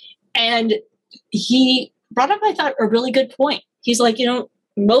do. And he brought up, I thought, a really good point. He's like,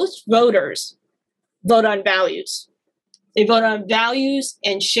 most voters vote on values. They vote on values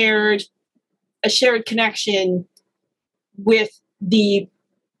and a shared connection with the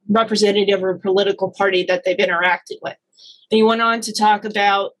representative or political party that they've interacted with. And he went on to talk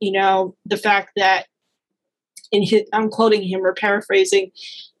about, the fact that I'm quoting him or paraphrasing,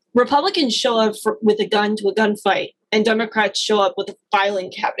 Republicans show up with a gun to a gunfight and Democrats show up with a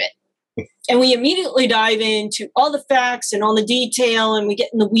filing cabinet. And we immediately dive into all the facts and all the detail and we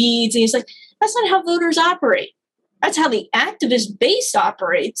get in the weeds. And he's like, that's not how voters operate. That's how the activist base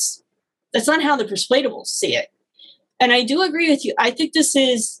operates. That's not how the persuadables see it. And I do agree with you. I think this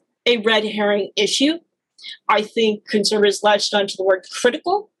is a red herring issue. I think conservatives latched onto the word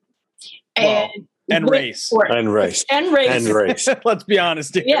critical and race. Let's be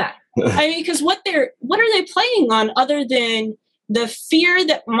honest here. Yeah. I mean, because what are they playing on other than the fear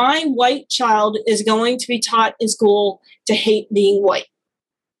that my white child is going to be taught in school to hate being white?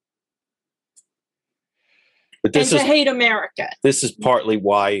 But to hate America. This is partly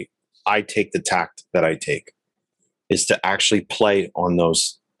why I take the tact that I take, is to actually play on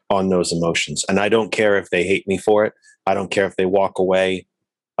those emotions. And I don't care if they hate me for it. I don't care if they walk away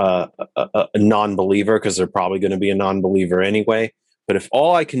a non-believer, because they're probably going to be a non-believer anyway. But if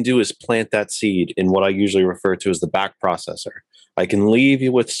all I can do is plant that seed in what I usually refer to as the back processor, I can leave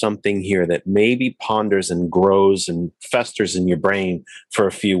you with something here that maybe ponders and grows and festers in your brain for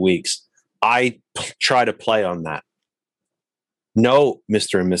a few weeks. I try to play on that. No,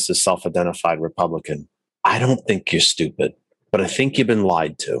 Mr. and Mrs. Self-Identified Republican, I don't think you're stupid, but I think you've been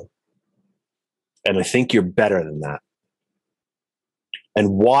lied to. And I think you're better than that.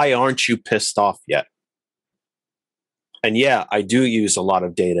 And why aren't you pissed off yet? And yeah, I do use a lot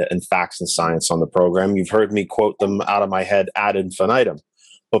of data and facts and science on the program. You've heard me quote them out of my head ad infinitum.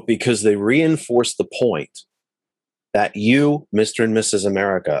 But because they reinforce the point that you, Mr. and Mrs.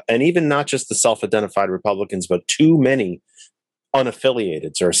 America, and even not just the self-identified Republicans, but too many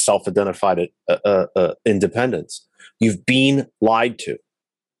unaffiliated or self-identified independents, you've been lied to.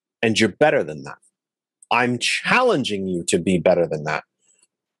 And you're better than that. I'm challenging you to be better than that.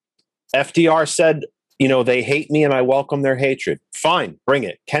 FDR said, they hate me and I welcome their hatred. Fine, bring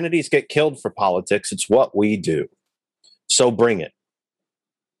it. Kennedys get killed for politics. It's what we do. So bring it.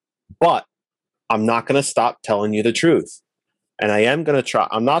 But I'm not going to stop telling you the truth. And I am going to try.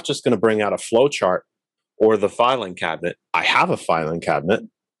 I'm not just going to bring out a flow chart or the filing cabinet. I have a filing cabinet.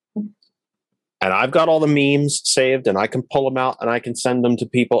 And I've got all the memes saved and I can pull them out and I can send them to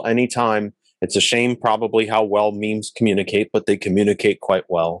people anytime. It's a shame probably how well memes communicate, but they communicate quite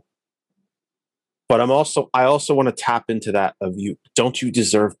well. But I also want to tap into that of you. Don't you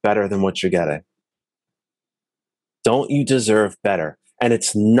deserve better than what you're getting? Don't you deserve better? And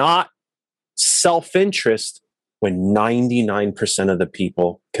it's not self-interest when 99% of the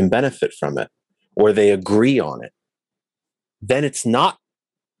people can benefit from it or they agree on it. Then it's not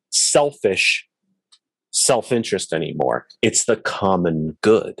selfish self-interest anymore. It's the common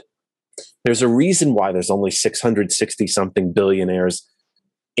good. There's a reason why there's only 660 something billionaires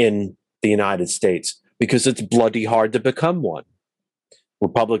in the United States, because it's bloody hard to become one.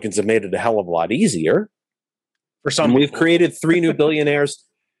 Republicans have made it a hell of a lot easier. For some, we've created 3 new billionaires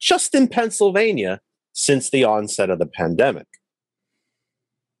just in Pennsylvania since the onset of the pandemic.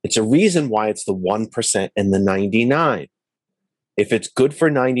 It's a reason why it's the 1% and the 99. If it's good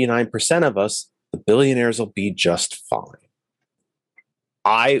for 99% of us, the billionaires will be just fine.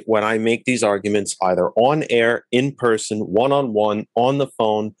 When I make these arguments, either on air, in person, one-on-one, on the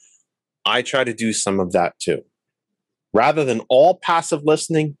phone, I try to do some of that too. Rather than all passive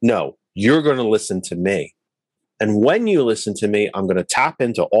listening, no, you're going to listen to me. And when you listen to me, I'm going to tap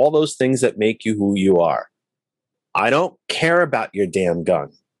into all those things that make you who you are. I don't care about your damn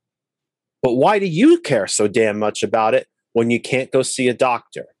gun. But why do you care so damn much about it when you can't go see a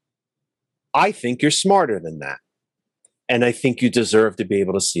doctor? I think you're smarter than that. And I think you deserve to be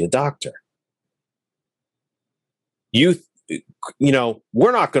able to see a doctor.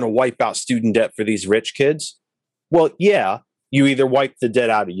 We're not going to wipe out student debt for these rich kids. Well, yeah, you either wipe the debt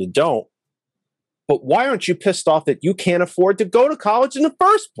out or you don't. But why aren't you pissed off that you can't afford to go to college in the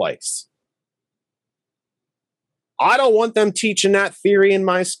first place? I don't want them teaching that theory in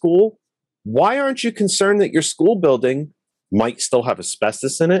my school. Why aren't you concerned that your school building might still have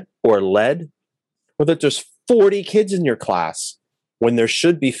asbestos in it or lead, or that there's 40 kids in your class when there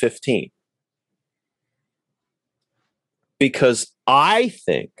should be 15? Because I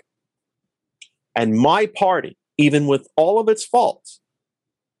think, and my party, even with all of its faults,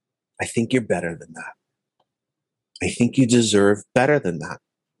 I think you're better than that. I think you deserve better than that.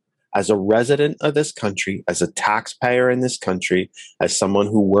 As a resident of this country, as a taxpayer in this country, as someone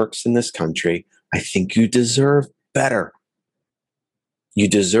who works in this country, I think you deserve better. You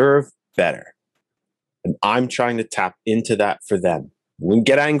deserve better. And I'm trying to tap into that for them. When you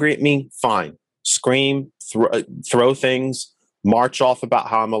get angry at me, fine. Scream, throw things, march off about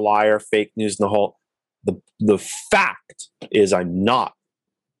how I'm a liar, fake news, and the whole. The fact is I'm not.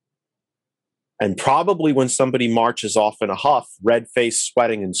 And probably when somebody marches off in a huff, red face,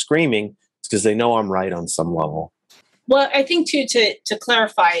 sweating, and screaming, it's because they know I'm right on some level. Well, I think too, to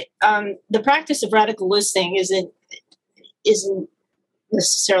clarify, the practice of radical listening isn't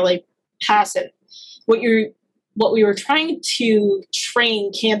necessarily passive. What we were trying to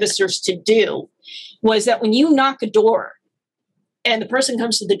train canvassers to do was that when you knock a door and the person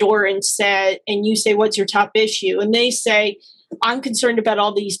comes to the door and you say, what's your top issue? And they say, I'm concerned about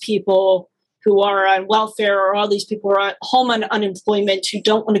all these people who are on welfare, or all these people who are at home on unemployment who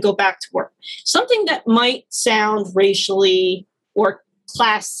don't want to go back to work. Something that might sound racially or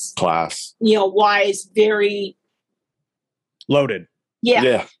class, wise, very loaded.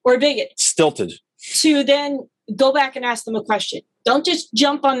 Yeah. Or bigot. Stilted. To then go back and ask them a question. Don't just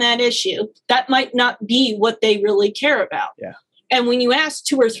jump on that issue. That might not be what they really care about. Yeah. And when you ask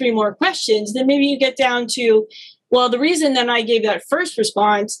 2 or 3 more questions, then maybe you get down to, well, the reason that I gave that first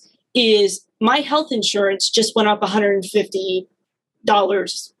response is my health insurance just went up $150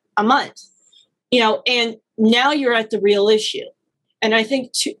 a month, and now you're at the real issue. And I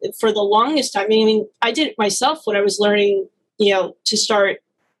think for the longest time, I did it myself when I was learning, to start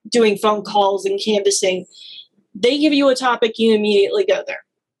doing phone calls and canvassing. They give you a topic, you immediately go there.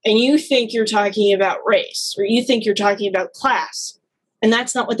 and you think you're talking about race, or you think you're talking about class, and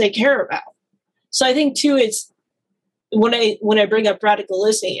that's not what they care about. So I think too, it's when I bring up radical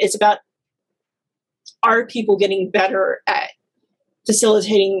listening, it's about, are people getting better at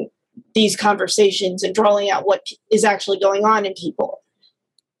facilitating these conversations and drawing out what is actually going on in people.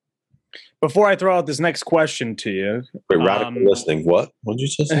 Before I throw out this next question to you, wait, radical listening. What did you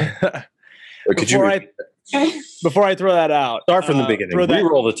just say? Before I throw that out, start from the beginning.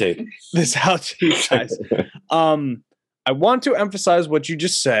 Re-roll the tape. This out to you guys. I want to emphasize what you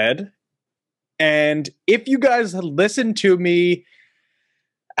just said, and if you guys had listened to me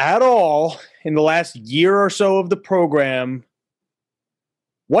at all in the last year or so of the program,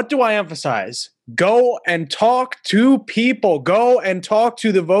 what do I emphasize? Go and talk to people. Go and talk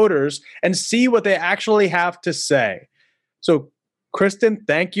to the voters and see what they actually have to say. So, Kristin,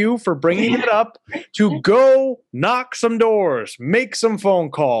 thank you for bringing it up to go knock some doors, make some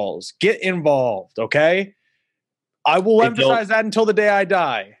phone calls, get involved, okay? I will emphasize that until the day I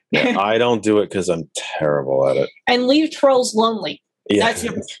die. Yeah, I don't do it because I'm terrible at it. And leave trolls lonely. Yeah. That's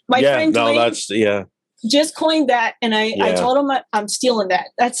my friend Dwayne just coined that, and I told him I'm stealing that.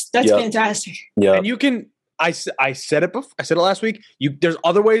 That's fantastic. Yeah. And you can, I said it before, I said it last week. There's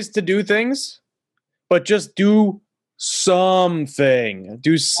other ways to do things, but just do something.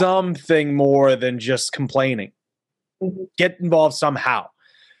 Do something more than just complaining. Mm-hmm. Get involved somehow.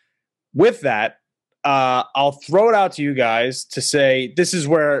 With that, I'll throw it out to you guys to say, this is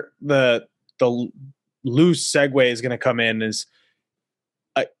where the loose segue is going to come in. Is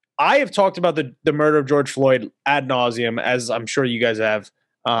I have talked about the murder of George Floyd ad nauseum, as I'm sure you guys have.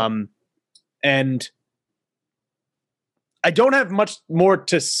 And I don't have much more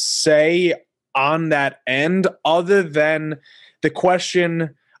to say on that end, other than the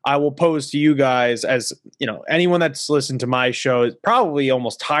question I will pose to you guys. As you know, anyone that's listened to my show is probably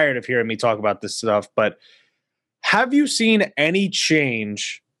almost tired of hearing me talk about this stuff, but have you seen any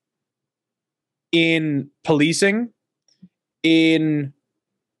change in policing? I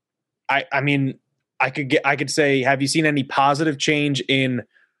mean, I could say, have you seen any positive change in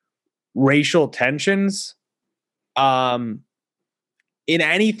racial tensions? In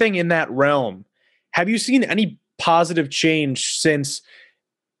anything in that realm? Have you seen any positive change since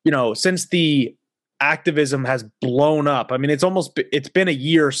the activism has blown up? I mean, it's been a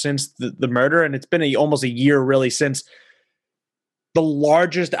year since the murder, and it's been almost a year really since the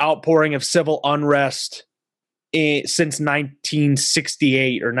largest outpouring of civil unrest since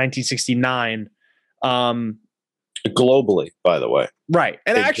 1968 or 1969. Globally, by the way. Right.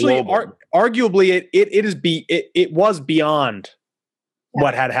 And actually, arguably, it was beyond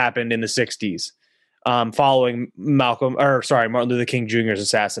what had happened in the 60s following Martin Luther King Jr.'s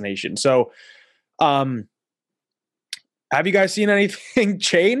assassination. So have you guys seen anything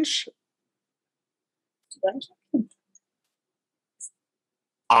change?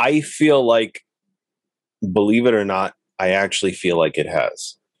 I feel like, believe it or not, I actually feel like it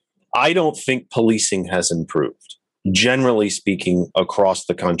has. I don't think policing has improved. Generally speaking, across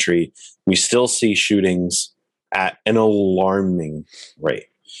the country, we still see shootings at an alarming rate.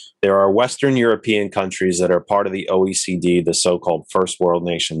 There are Western European countries that are part of the OECD, the so-called first world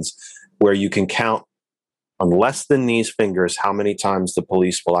nations, where you can count on less than these fingers how many times the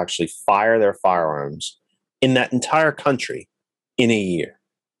police will actually fire their firearms in that entire country in a year.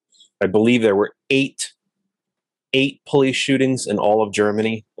 I believe there were eight police shootings in all of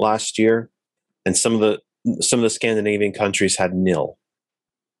Germany last year, and some of the Scandinavian countries had nil.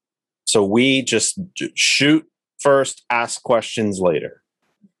 So we just shoot first, ask questions later,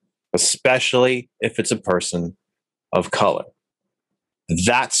 especially if it's a person of color.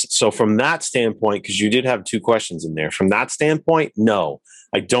 So from that standpoint, because you did have two questions in there, from that standpoint, no,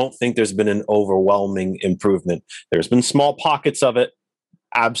 I don't think there's been an overwhelming improvement. There's been small pockets of it,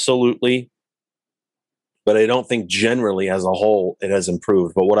 absolutely. But I don't think generally as a whole it has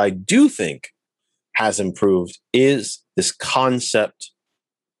improved. But what I do think has improved is this concept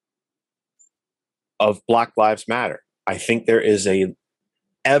of Black Lives Matter. I think there is a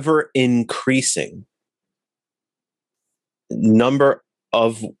ever increasing number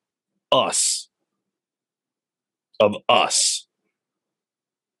of us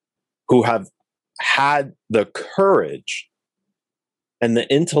who have had the courage and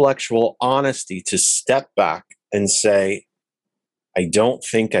the intellectual honesty to step back and say, I don't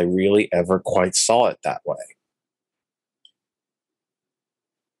think I really ever quite saw it that way.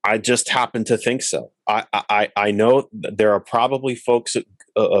 I just happen to think so. I know that there are probably folks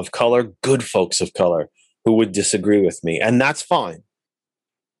of color, good folks of color, who would disagree with me, and that's fine.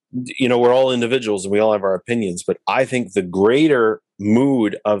 we're all individuals and we all have our opinions, but I think the greater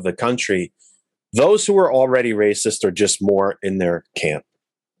mood of the country, those who are already racist are just more in their camp.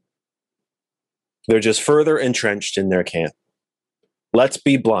 They're just further entrenched in their camp. Let's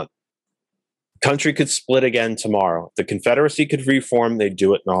be blunt. The country could split again tomorrow. If the Confederacy could reform, they'd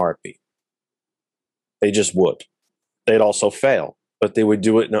do it in a heartbeat. They just would. They'd also fail, but they would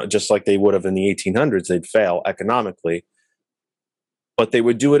do it just like they would have in the 1800s. They'd fail economically, but they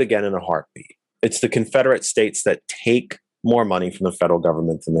would do it again in a heartbeat. It's the Confederate states that take more money from the federal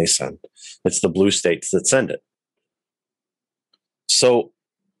government than they send. It's the blue states that send it. So,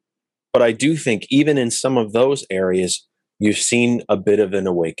 but I do think even in some of those areas, you've seen a bit of an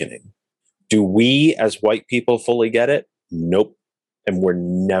awakening. Do we as white people fully get it? Nope. And we're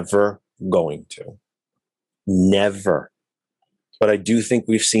never going to. Never. But I do think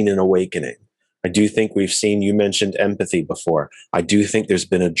we've seen an awakening. I do think we've seen, you mentioned empathy before. I do think there's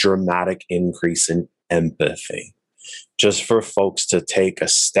been a dramatic increase in empathy. Just for folks to take a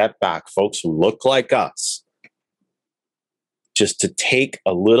step back, folks who look like us, just to take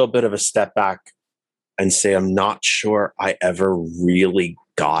a little bit of a step back and say, I'm not sure I ever really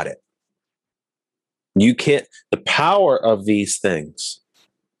got it. You can't, the power of these things,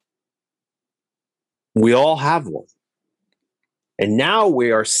 we all have one. And now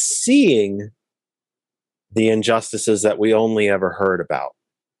we are seeing the injustices that we only ever heard about.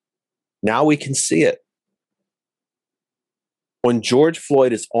 Now we can see it. When George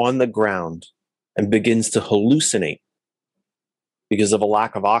Floyd is on the ground and begins to hallucinate because of a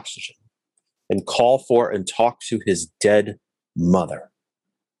lack of oxygen and call for and talk to his dead mother,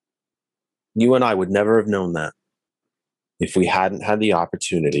 you and I would never have known that if we hadn't had the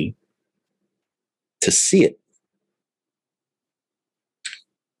opportunity to see it.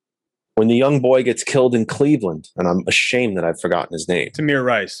 When the young boy gets killed in Cleveland, and I'm ashamed that I've forgotten his name. Tamir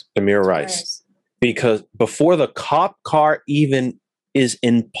Rice. Tamir Rice. Because before the cop car even is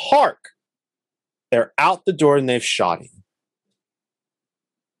in park, they're out the door and they've shot him.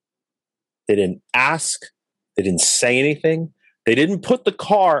 They didn't ask. They didn't say anything. They didn't put the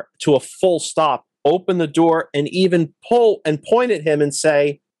car to a full stop, open the door, and even pull and point at him and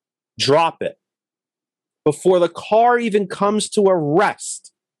say, drop it. Before the car even comes to a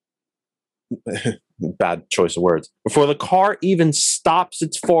rest, bad choice of words, before the car even stops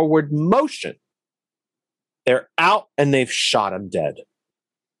its forward motion, they're out and they've shot him dead.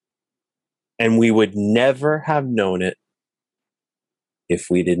 And we would never have known it if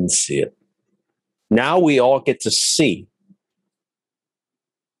we didn't see it. Now we all get to see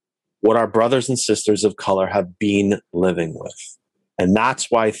what our brothers and sisters of color have been living with. And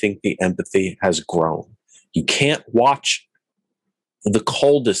that's why I think the empathy has grown. You can't watch the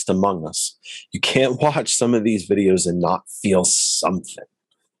coldest among us. You can't watch some of these videos and not feel something.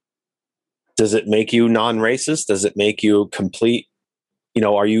 Does it make you non-racist? Does it make you complete?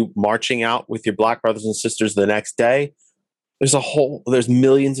 Are you marching out with your black brothers and sisters the next day? There's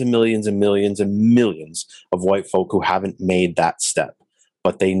millions and millions and millions and millions of white folk who haven't made that step,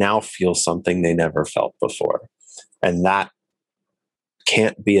 but they now feel something they never felt before. And that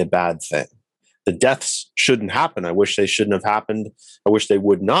can't be a bad thing. The deaths shouldn't happen. I wish they shouldn't have happened. I wish they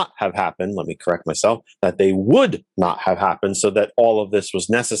would not have happened. Let me correct myself, that they would not have happened so that all of this was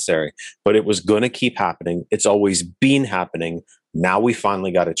necessary. But it was going to keep happening. It's always been happening. Now we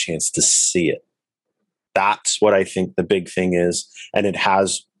finally got a chance to see it. That's what I think the big thing is. And it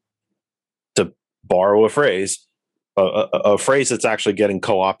has, to borrow a phrase that's actually getting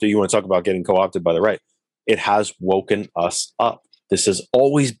co-opted. You want to talk about getting co-opted by the right. It has woken us up. This has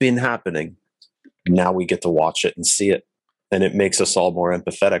always been happening. Now we get to watch it and see it. And it makes us all more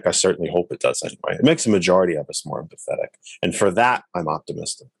empathetic. I certainly hope it does anyway. It makes the majority of us more empathetic. And for that, I'm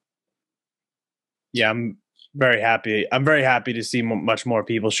optimistic. Yeah, I'm very happy. I'm very happy to see much more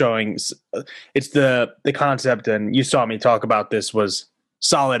people showing. It's the concept, and you saw me talk about this, was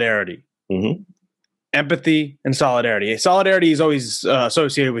solidarity. Mm-hmm. Empathy and solidarity. Solidarity is always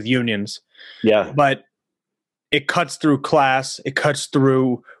associated with unions. Yeah. But it cuts through class. It cuts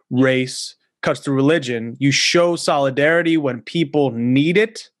through race. Cuts through religion. You show solidarity when people need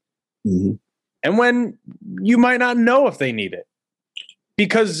it, mm-hmm. and when you might not know if they need it.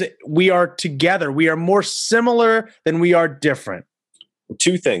 Because we are together. We are more similar than we are different.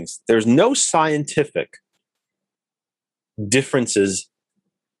 Two things. There's no scientific differences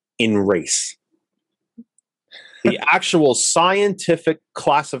in race. The actual scientific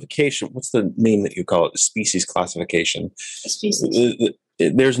classification, what's the name that you call it? The species classification. Species.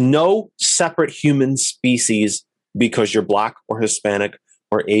 There's no separate human species because you're black or Hispanic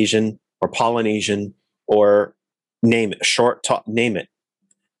or Asian or Polynesian or name it, name it.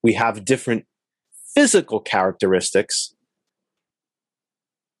 We have different physical characteristics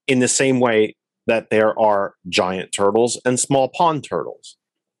in the same way that there are giant turtles and small pond turtles.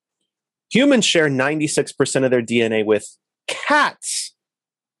 Humans share 96% of their DNA with cats.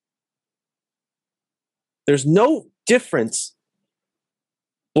 There's no difference.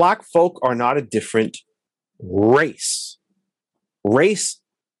 Black folk are not a different race. Race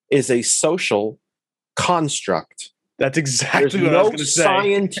is a social construct. That's exactly what I was going to say. There's no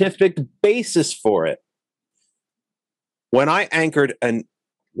scientific basis for it. When I anchored an,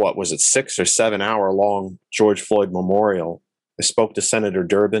 6 or 7 hour long George Floyd memorial, I spoke to Senator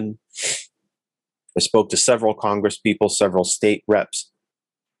Durbin. I spoke to several Congress people, several state reps.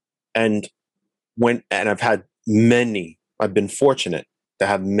 And I've been fortunate to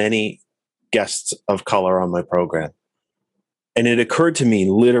have many guests of color on my program. And it occurred to me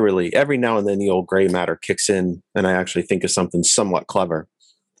literally every now and then the old gray matter kicks in and I actually think of something somewhat clever.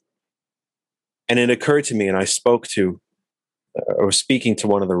 And it occurred to me, and I was speaking to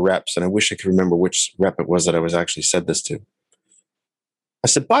one of the reps, and I wish I could remember which rep it was that I was actually said this to. I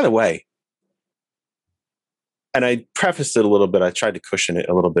said, by the way, and I prefaced it a little bit. I tried to cushion it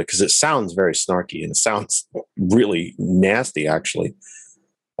a little bit because it sounds very snarky and it sounds really nasty, actually.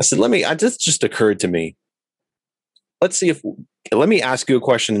 I said, it just occurred to me. Let me ask you a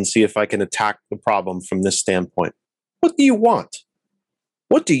question and see if I can attack the problem from this standpoint. What do you want?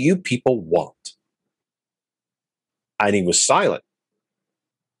 What do you people want? And he was silent.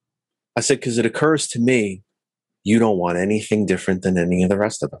 I said, because it occurs to me, you don't want anything different than any of the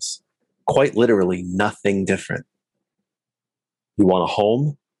rest of us. Quite literally nothing different. You want a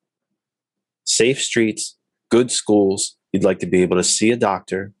home, safe streets, good schools. You'd like to be able to see a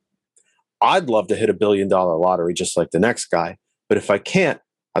doctor. I'd love to hit $1 billion lottery just like the next guy. But if I can't,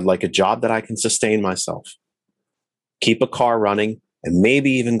 I'd like a job that I can sustain myself, keep a car running, and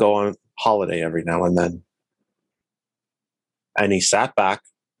maybe even go on holiday every now and then. And he sat back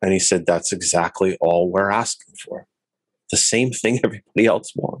and he said, that's exactly all we're asking for. The same thing everybody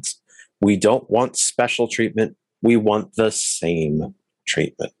else wants. We don't want special treatment. We want the same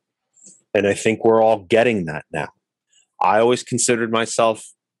treatment. And I think we're all getting that now. I always considered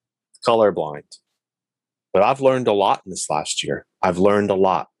myself colorblind, but I've learned a lot in this last year. I've learned a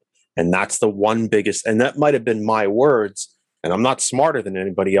lot. And that's the one biggest, and that might have been my words, and I'm not smarter than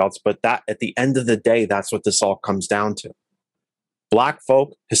anybody else, but that at the end of the day, that's what this all comes down to. Black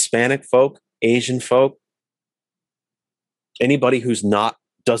folk, Hispanic folk, Asian folk, anybody who's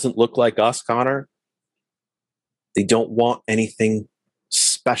doesn't look like us, Connor, they don't want anything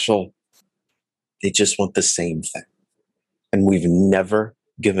special. They just want the same thing. And we've never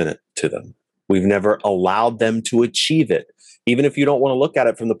given it to them. We've never allowed them to achieve it. Even if you don't want to look at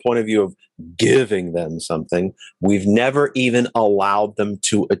it from the point of view of giving them something, we've never even allowed them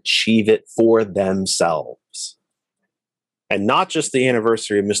to achieve it for themselves. And not just the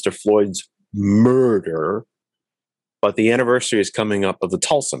anniversary of Mr. Floyd's murder, but the anniversary is coming up of the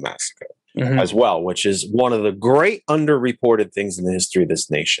Tulsa massacre as well, which is one of the great underreported things in the history of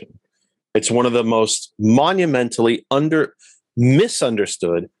this nation. It's one of the most monumentally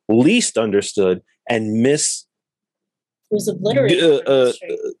misunderstood, least understood, and it was obliterated.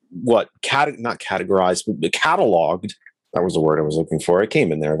 Not categorized, but cataloged. That was the word I was looking for. It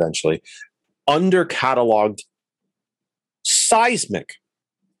came in there eventually. Under-cataloged seismic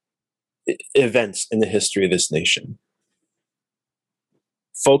events in the history of this nation.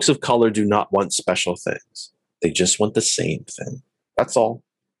 Folks of color do not want special things. They just want the same thing. That's all.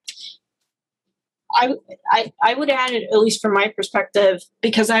 I would add it, at least from my perspective,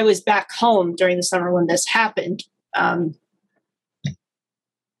 because I was back home during the summer when this happened. I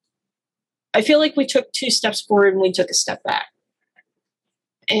feel like we took 2 steps forward and we took a step back.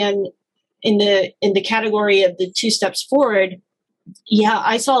 And in the category of the 2 steps forward, yeah,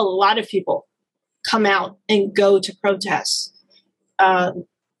 I saw a lot of people come out and go to protests.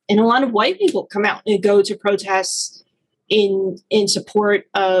 And a lot of white people come out and go to protests in support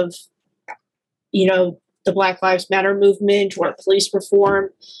of, the Black Lives Matter movement or police reform.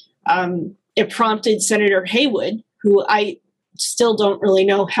 It prompted Senator Haywood, who I still don't really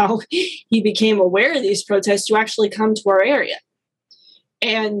know how he became aware of these protests, to actually come to our area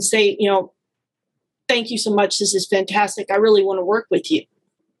and say, thank you so much. This is fantastic. I really want to work with you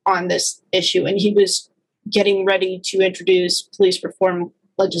on this issue. And he was getting ready to introduce police reform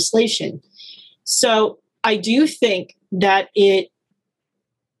legislation. So I do think that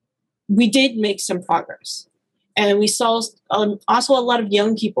we did make some progress. And we saw also a lot of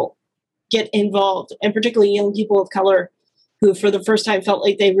young people get involved, and particularly young people of color who for the first time felt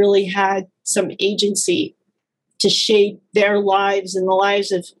like they really had some agency to shape their lives and the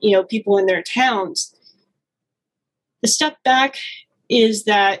lives of, people in their towns. The step back is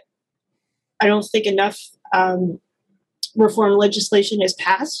that I don't think enough reform legislation has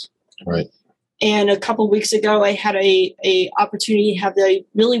passed. Right. And a couple of weeks ago, I had a opportunity to have a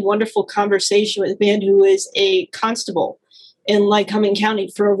really wonderful conversation with a man who is a constable in Lycoming County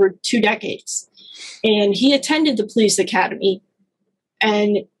for over 2 decades. And he attended the police academy.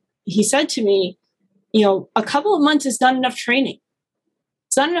 And he said to me, a couple of months is not enough training.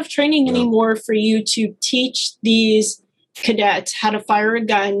 It's not enough training anymore for you to teach these cadets how to fire a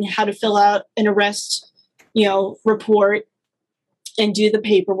gun, how to fill out an arrest, report, and do the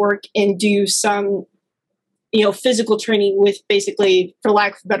paperwork and do some, physical training with basically, for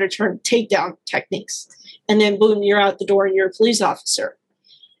lack of a better term, takedown techniques. And then boom, you're out the door and you're a police officer.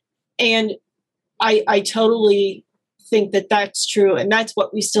 And I totally think that that's true. And that's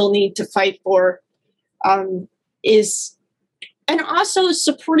what we still need to fight for, and also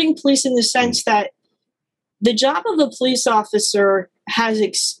supporting police in the sense that the job of a police officer has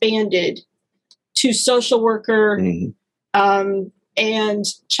expanded to social worker, and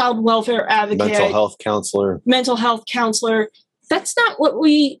child welfare advocate, mental health counselor. That's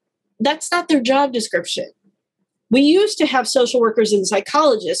not their job description. We used to have social workers and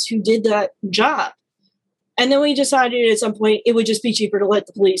psychologists who did that job. And then we decided at some point it would just be cheaper to let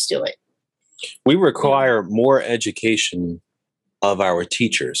the police do it. We require more education of our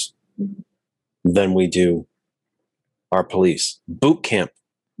teachers than we do our police. Boot camp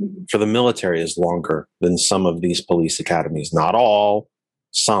for the military is longer than some of these police academies. Not all,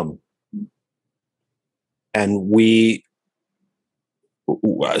 some. And we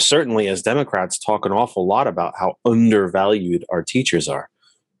certainly, as Democrats, talk an awful lot about how undervalued our teachers are.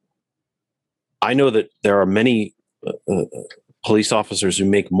 I know that there are many police officers who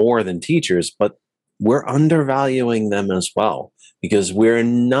make more than teachers, but we're undervaluing them as well because we're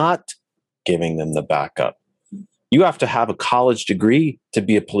not giving them the backup. You have to have a college degree to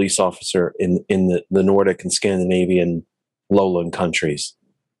be a police officer in the Nordic and Scandinavian lowland countries.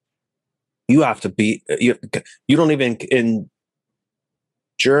 You have to be, you don't even, in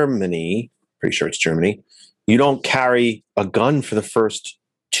Germany, pretty sure it's Germany, you don't carry a gun for the first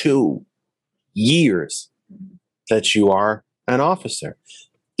 2 years that you are an officer.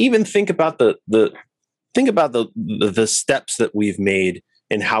 Even think about the steps that we've made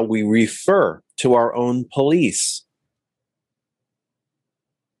in how we refer to our own police.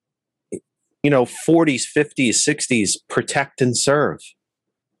 40s, 50s, 60s, protect and serve.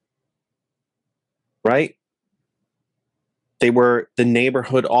 Right? They were the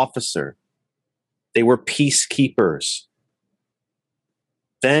neighborhood officer. They were peacekeepers.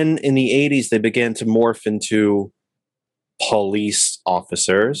 Then in the 80s, they began to morph into police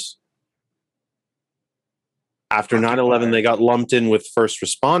officers. After 9/11, they got lumped in with first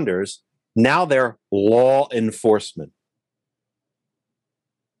responders. Now they're law enforcement.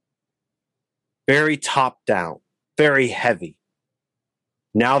 Very top down, very heavy.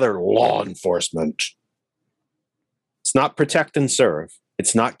 Now they're law enforcement. It's not protect and serve.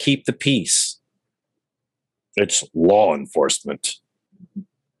 It's not keep the peace. It's law enforcement.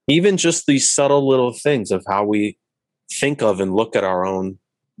 Even just these subtle little things of how we think of and look at our own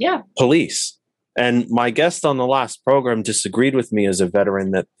police. And my guest on the last program disagreed with me as a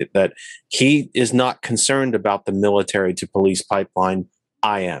veteran that he is not concerned about the military to police pipeline.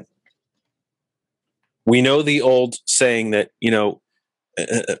 I am. We know the old saying that,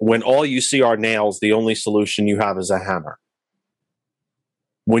 when all you see are nails, the only solution you have is a hammer.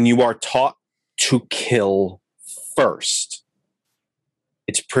 When you are taught to kill first,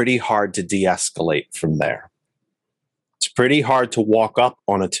 it's pretty hard to de-escalate from there. It's pretty hard to walk up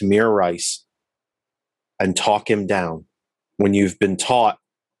on a Tamir Rice and talk him down when you've been taught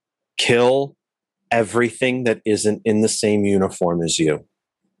kill everything that isn't in the same uniform as you.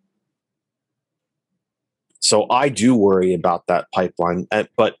 So I do worry about that pipeline.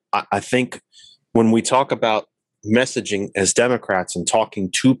 But I think when we talk about messaging as Democrats and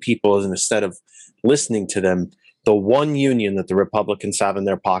talking to people instead of listening to them, the one union that the Republicans have in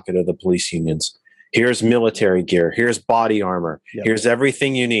their pocket are the police unions. Here's military gear. Here's body armor. Yep. Here's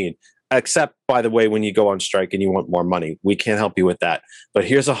everything you need. Except, by the way, when you go on strike and you want more money, we can't help you with that. But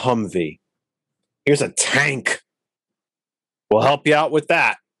here's a Humvee. Here's a tank. We'll help you out with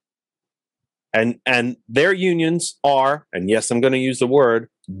that. And their unions are, and yes, I'm going to use the word,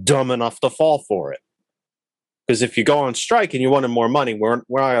 dumb enough to fall for it. Because if you go on strike and you wanted more money, we're not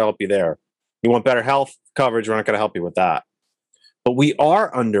going to help you there. You want better health coverage, we're not going to help you with that. But we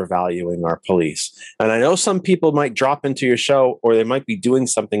are undervaluing our police. And I know some people might drop into your show or they might be doing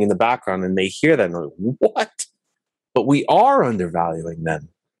something in the background and they hear that and they're like, what? but we are undervaluing them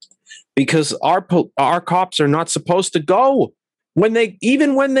because our cops are not supposed to go when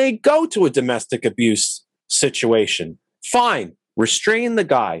they go to a domestic abuse situation. Fine, restrain the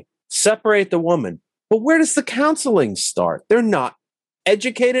guy, separate the woman. But where does the counseling start? They're not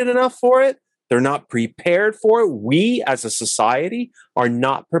educated enough for it. They're not prepared for it. We as a society are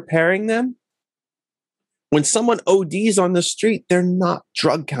not preparing them. When someone ODs on the street, they're not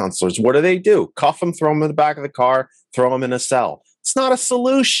drug counselors. What do? Cuff them, throw them in the back of the car, throw them in a cell. It's not a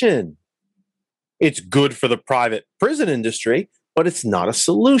solution. It's good for the private prison industry, but it's not a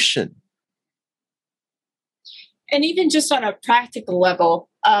solution. And even just on a practical level,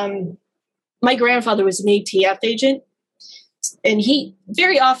 my grandfather was an ATF agent, and he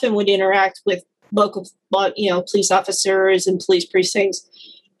very often would interact with local, police officers and police precincts.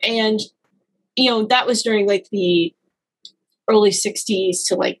 And, that was during like the early 60s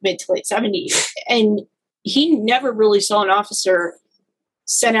to like mid to late 70s. And he never really saw an officer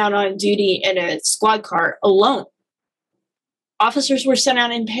sent out on duty in a squad car alone. Officers were sent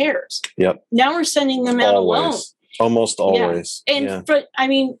out in pairs. Yep. Now we're sending them out alone. Almost always. Yeah.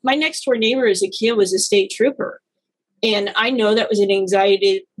 And my next door neighbor as a kid was a state trooper. And I know that was an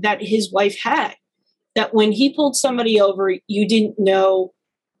anxiety that his wife had, that when he pulled somebody over, you didn't know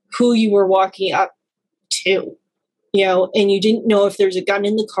who you were walking up to, and you didn't know if there's a gun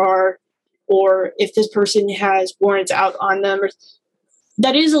in the car or if this person has warrants out on them.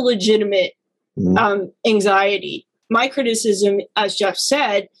 That is a legitimate anxiety. My criticism, as Jeff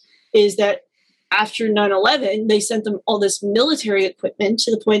said, is that after 9/11, they sent them all this military equipment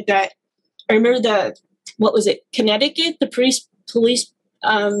to the point that I remember Connecticut, the police,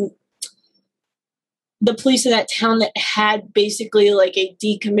 the police in that town that had basically like a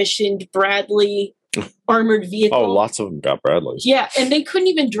decommissioned Bradley armored vehicle. Oh, lots of them got Bradleys. Yeah, and they couldn't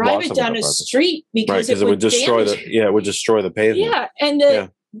even drive it down a street because it would destroy the pavement. Yeah, and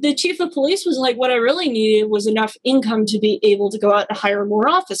the chief of police was like, what I really needed was enough income to be able to go out and hire more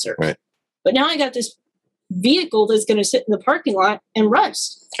officers. Right. But now I got this vehicle that's going to sit in the parking lot and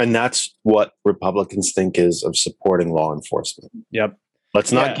rust. And that's what Republicans think is of supporting law enforcement. Yep.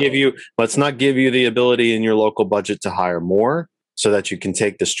 Let's not give you the ability in your local budget to hire more so that you can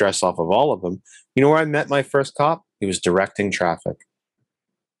take the stress off of all of them. You know where I met my first cop? He was directing traffic.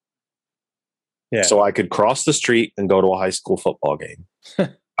 Yeah. So I could cross the street and go to a high school football game.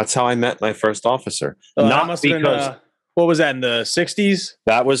 That's how I met my first officer. Not because what was that in the 60s?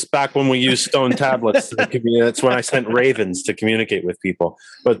 That was back when we used stone tablets. That's when I sent ravens to communicate with people.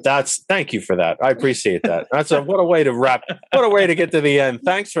 But thank you for that. I appreciate that. What a way to wrap. What a way to get to the end.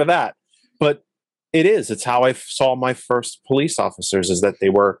 Thanks for that. But it's how I saw my first police officers, is that they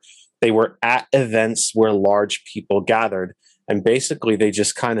were at events where large people gathered, and basically they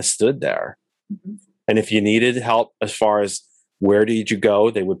just kind of stood there. Mm-hmm. And if you needed help as far as where did you go,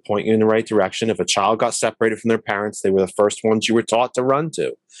 they would point you in the right direction. If a child got separated from their parents, they were the first ones you were taught to run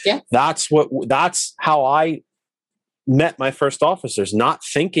to. Yeah. That's how I met my first officers, not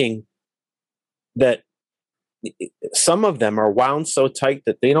thinking that some of them are wound so tight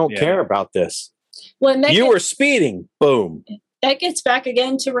that they don't care about this. Well, you were speeding, boom. That gets back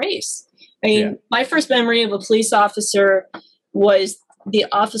again to race. I mean, my first memory of a police officer was the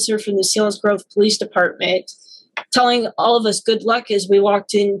officer from the Selinsgrove Police Department telling all of us good luck as we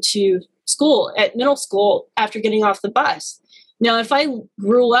walked into school at middle school after getting off the bus. Now, if I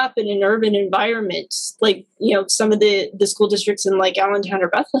grew up in an urban environment, like, some of the school districts in like Allentown or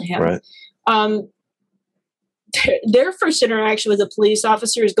Bethlehem, right. Their first interaction with a police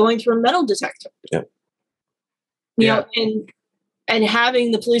officer is going through a metal detector. Yeah. And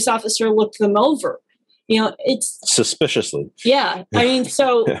having the police officer look them over. It's suspiciously. Yeah. I mean,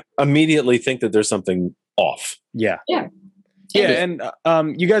 so immediately think that there's something off. Yeah. Yeah. And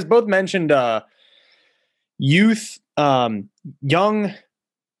you guys both mentioned youth, young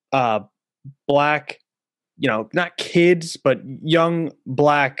black, not kids, but young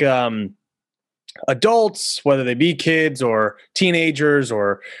black adults, whether they be kids or teenagers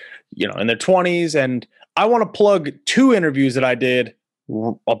or, in their 20s. And I want to plug 2 interviews that I did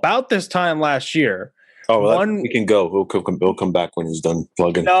about this time last year. Oh, we can go. We'll come back when he's done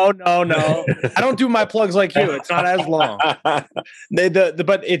plugging. No. I don't do my plugs like you. It's not as long.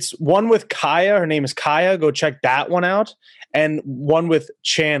 But it's one with Kaya. Her name is Kaya. Go check that one out. And one with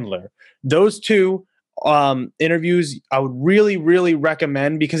Chandler. Those 2 interviews I would really, really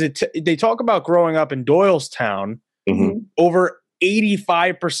recommend, because they talk about growing up in Doylestown, over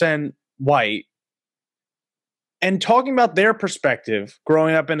 85% white, and talking about their perspective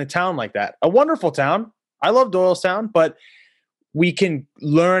growing up in a town like that. A wonderful town. I love Doylestown, but we can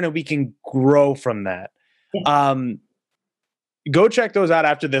learn and we can grow from that. Go check those out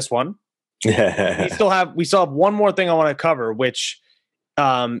after this one. we still have one more thing I want to cover, which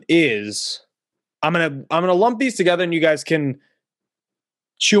is I'm gonna lump these together and you guys can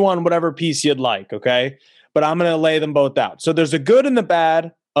chew on whatever piece you'd like, okay? But I'm gonna lay them both out. So there's the good and the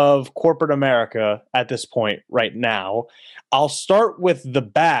bad of corporate America at this point right now. I'll start with the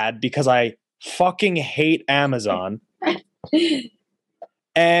bad because I fucking hate Amazon.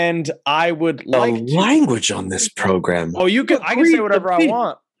 And I would like language on this program. Oh, I can say whatever I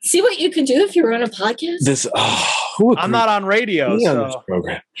want. See what you can do if you're on a podcast? I'm not on radio. On this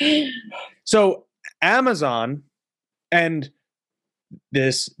program. So Amazon and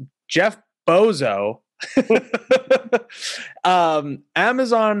this Jeff Bozo,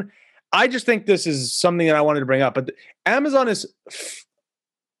 Amazon, I just think this is something that I wanted to bring up, but Amazon is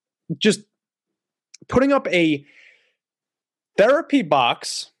just putting up a therapy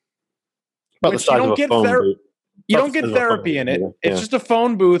box. About the size of a phone booth. You don't get therapy in it. It's just a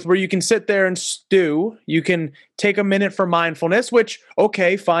phone booth where you can sit there and stew. You can take a minute for mindfulness, which,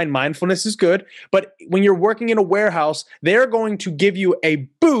 okay, fine, mindfulness is good. But when you're working in a warehouse, they're going to give you a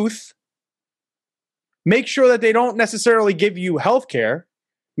booth. Make sure that they don't necessarily give you healthcare.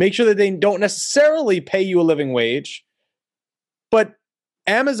 Make sure that they don't necessarily pay you a living wage. But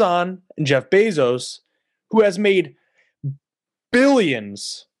Amazon and Jeff Bezos, who has made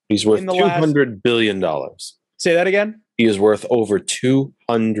billions. He's worth $200 billion. Say that again? He is worth over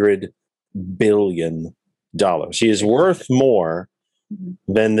 $200 billion. He is worth more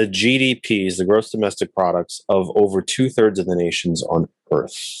than the GDPs, the gross domestic products, of over 2/3 of the nations on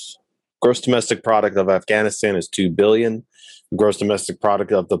Earth. Gross domestic product of Afghanistan is $2 billion. Gross domestic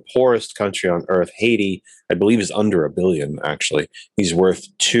product of the poorest country on Earth, Haiti, I believe is under $1 billion, actually. He's worth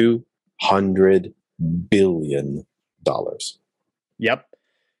 $200 billion. Yep.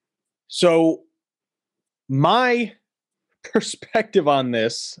 So my perspective on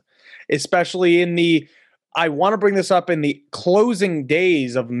this, especially I want to bring this up in the closing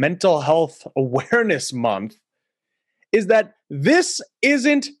days of Mental Health Awareness Month, is that this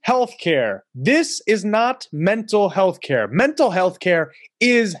isn't healthcare. This is not mental health care. Mental health care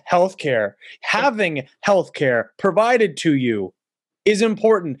is healthcare. Having healthcare provided to you is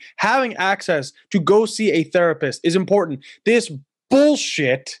important. Having access to go see a therapist is important. This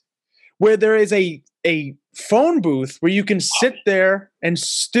bullshit where there is a phone booth where you can sit there and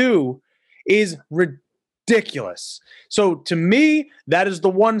stew is ridiculous. So to me, that is the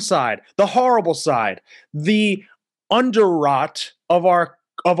one side, the horrible side, the underwrought of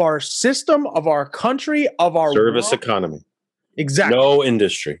our system, of our country, of our service economy. Exactly. No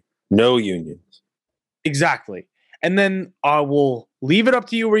industry, no unions. Exactly. And then I will leave it up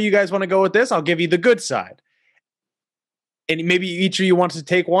to you where you guys want to go with this. I'll give you the good side. And maybe each of you wants to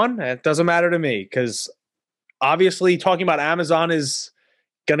take one. It doesn't matter to me because obviously talking about Amazon is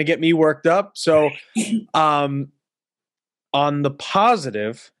going to get me worked up. So on the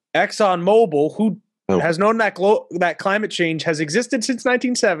positive, ExxonMobil, who has known that climate change has existed since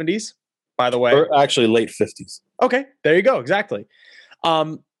 1970s, by the way. Or actually late 50s. Okay, there you go. Exactly.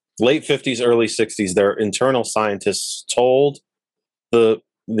 Late 50s, early 60s, their internal scientists told the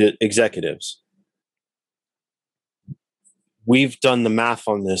executives, we've done the math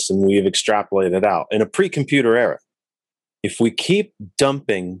on this and we've extrapolated it out. In a pre-computer era, if we keep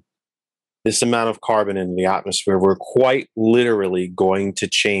dumping this amount of carbon into the atmosphere, we're quite literally going to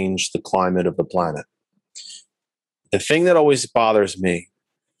change the climate of the planet. The thing that always bothers me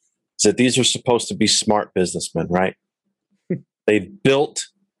is that these are supposed to be smart businessmen, right? They've built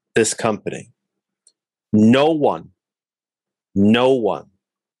this company. No one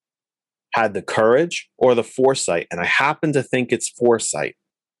had the courage or the foresight, and I happen to think it's foresight,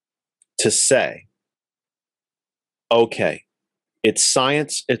 to say, okay, it's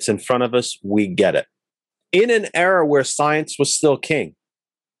science, it's in front of us, we get it. In an era where science was still king.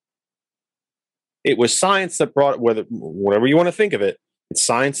 It was science that brought, whatever you want to think of it, it's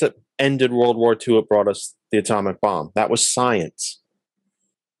science that ended World War II, it brought us the atomic bomb. That was science.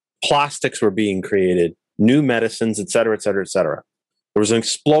 Plastics were being created, new medicines, et cetera, et cetera, et cetera. There was an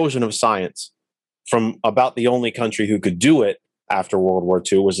explosion of science from about the only country who could do it after World War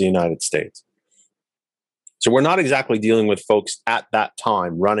II was the United States. So we're not exactly dealing with folks at that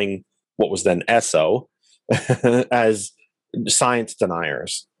time running what was then ESO as science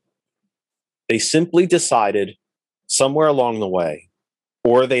deniers. They simply decided somewhere along the way,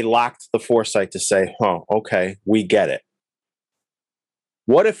 or they lacked the foresight to say, okay, we get it.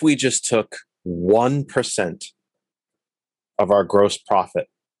 What if we just took 1% of our gross profit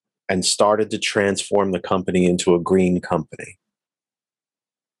and started to transform the company into a green company?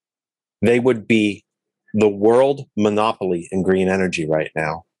 They would be the world monopoly in green energy right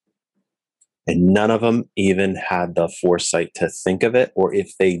now. And none of them even had the foresight to think of it, or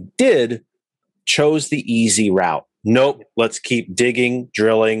if they did, chose the easy route. Nope, let's keep digging,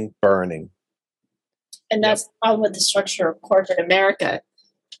 drilling, burning. And that's the problem with the structure of corporate America.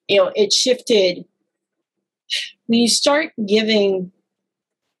 It shifted. When you start giving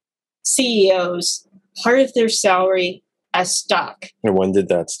CEOs part of their salary as stock. And when did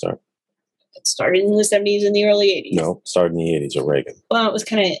that start? It started in the 70s and the early 80s. No, it started in the 80s with Reagan. Well, it was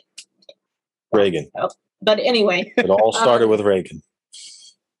kind of Reagan. But anyway. It all started with Reagan.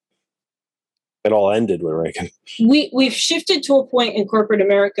 It all ended with Reagan. We've shifted to a point in corporate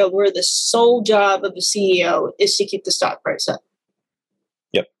America where the sole job of a CEO is to keep the stock price up.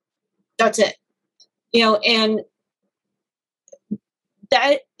 Yep. That's it. And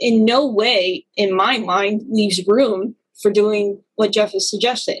that in no way, in my mind, leaves room for doing what Jeff is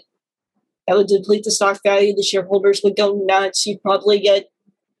suggesting. That would deplete the stock value. The shareholders would go nuts. You'd probably get,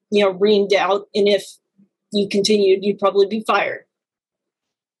 reamed out. And if you continued, you'd probably be fired.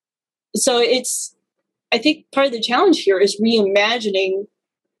 So I think part of the challenge here is reimagining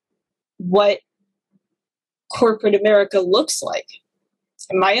what corporate America looks like.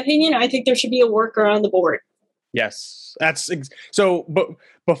 In my opinion, I think there should be a workaround on the board. Yes, so. But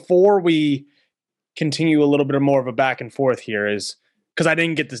before we continue a little bit more of a back and forth here, is because I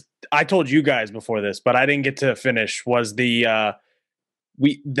didn't get this. I told you guys before this, but I didn't get to finish. Was that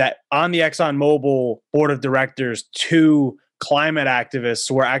on the ExxonMobil board of directors, 2 climate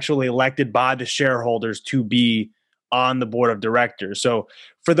activists were actually elected by the shareholders to be on the board of directors. So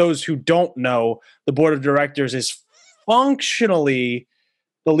for those who don't know, the board of directors is functionally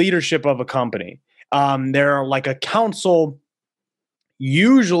the leadership of a company. They're like a council,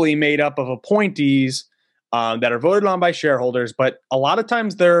 usually made up of appointees that are voted on by shareholders, but a lot of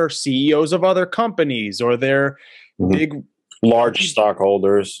times they're CEOs of other companies or they're big, large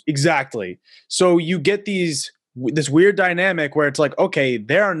stockholders. Exactly. So you get this weird dynamic where it's like, okay,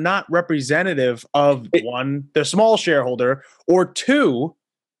 they're not representative of one, the small shareholder, or 2,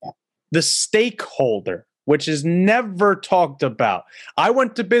 the stakeholder, which is never talked about. I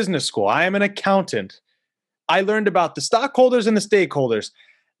went to business school. I am an accountant. I learned about the stockholders and the stakeholders.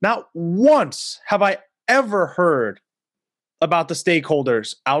 Not once have I ever heard about the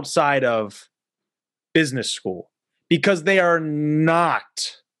stakeholders outside of business school because they are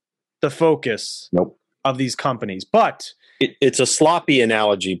not the focus of these companies. But it's a sloppy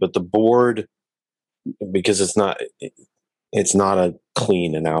analogy, but the board, because it's not a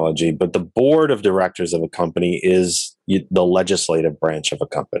clean analogy, but the board of directors of a company is the legislative branch of a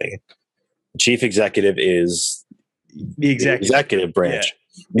company. The chief executive is the executive branch.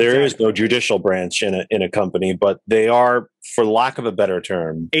 Yeah, there is no judicial branch in a company, but they are, for lack of a better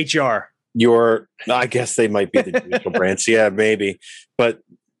term, HR. I guess they might be the judicial branch. Yeah, maybe, but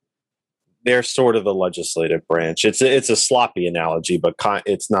they're sort of the legislative branch. It's a sloppy analogy, but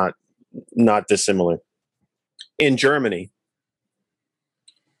it's not dissimilar. In Germany,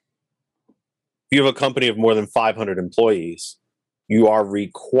 if you have a company of more than 500 employees, you are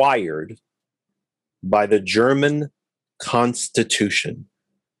required by the German Constitution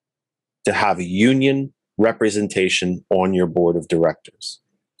to have union representation on your board of directors.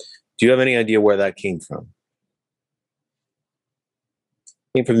 Do you have any idea where that came from?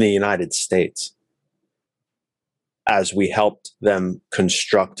 It came from the United States, as we helped them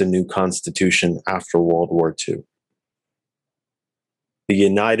construct a new constitution after World War II. The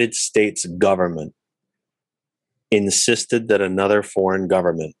United States government insisted that another foreign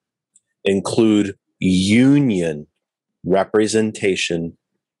government include union representation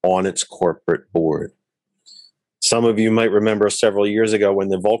on its corporate board. Some of you might remember several years ago when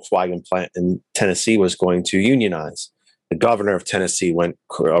the Volkswagen plant in Tennessee was going to unionize. The governor of Tennessee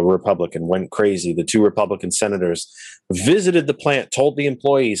a Republican, went crazy. The 2 Republican senators visited the plant, told the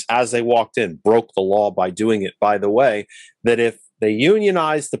employees as they walked in, broke the law by doing it, by the way, that if they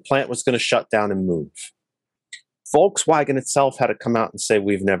unionized, the plant was going to shut down and move. Volkswagen itself had to come out and say,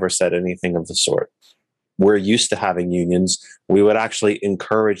 we've never said anything of the sort. We're used to having unions. We would actually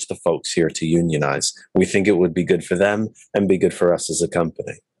encourage the folks here to unionize. We think it would be good for them and be good for us as a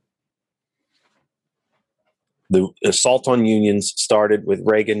company. The assault on unions started with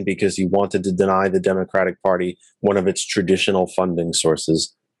Reagan because he wanted to deny the Democratic Party one of its traditional funding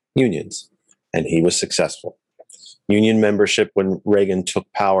sources, unions, and he was successful. Union membership when Reagan took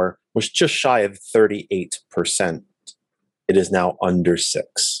power was just shy of 38%. It is now under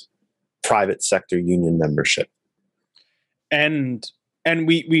 6%. Private sector union membership. And And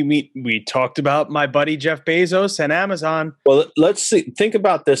we talked about my buddy Jeff Bezos and Amazon. Well, let's see. Think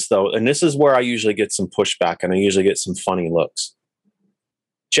about this, though, and this is where I usually get some pushback and I usually get some funny looks.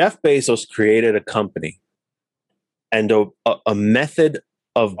 Jeff Bezos created a company and a method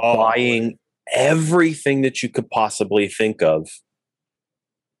of buying everything that you could possibly think of.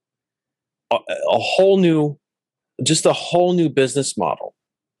 A whole new business model,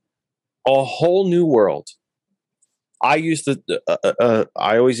 a whole new world. I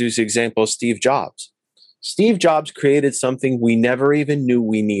always use the example of Steve Jobs. Steve Jobs created something we never even knew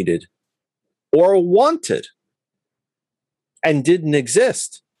we needed or wanted and didn't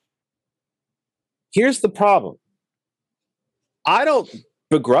exist. Here's the problem. I don't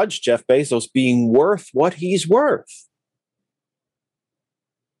begrudge Jeff Bezos being worth what he's worth.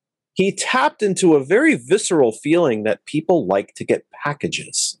 He tapped into a very visceral feeling that people like to get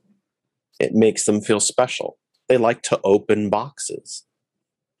packages. It makes them feel special. They like to open boxes.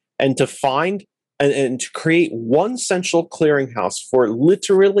 And to find and to create one central clearinghouse for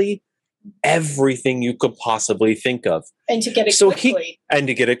literally everything you could possibly think of. And to get it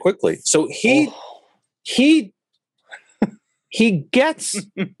quickly. So he gets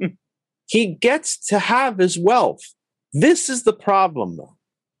to have his wealth. This is the problem, though.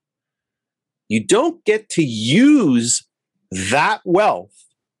 You don't get to use that wealth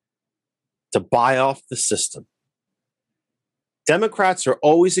to buy off the system. Democrats are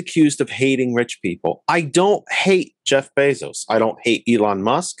always accused of hating rich people. I don't hate Jeff Bezos. I don't hate Elon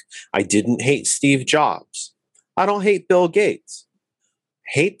Musk. I didn't hate Steve Jobs. I don't hate Bill Gates.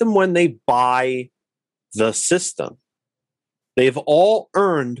 Hate them when they buy the system. They've all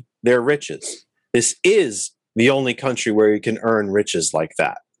earned their riches. This is the only country where you can earn riches like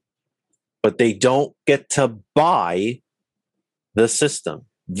that. But they don't get to buy the system.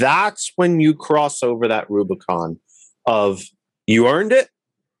 That's when you cross over that Rubicon of you earned it,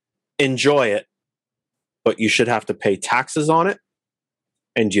 enjoy it, but you should have to pay taxes on it,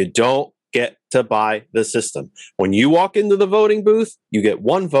 and you don't get to buy the system. When you walk into the voting booth, you get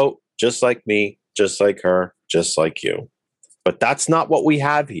one vote, just like me, just like her, just like you. But that's not what we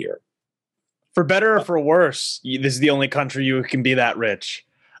have here. For better or for worse, this is the only country you can be that rich.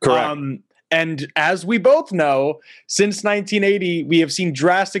 Correct. And as we both know, since 1980, we have seen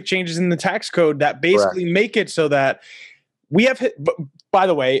drastic changes in the tax code that basically make it so that we have hit. By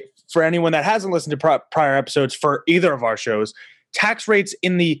the way, for anyone that hasn't listened to prior episodes for either of our shows, tax rates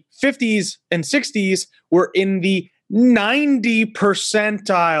in the 50s and 60s were in the 90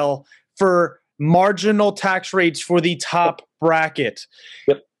 percentile for marginal tax rates for the top bracket.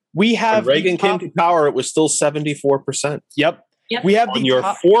 Yep. We have when Reagan came to power, it was still 74%. Yep. We have on your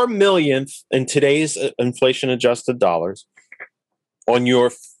 4 millionth in today's inflation-adjusted dollars. You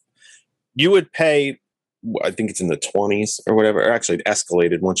would pay, I think it's in the 20s or whatever. Actually, it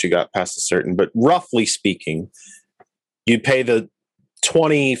escalated once you got past a certain, but roughly speaking, you'd pay the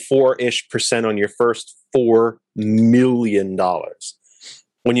 24-ish% on your first $4 million.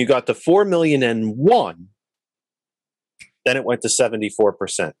 When you got to 4,000,001, then it went to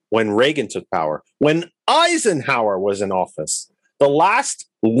 74%. When Reagan took power, when Eisenhower was in office, the last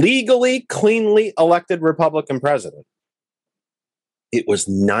legally, cleanly elected Republican president, it was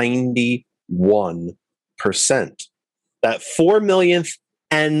 91%. That 4 millionth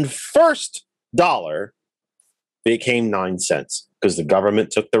and first dollar became 9 cents because the government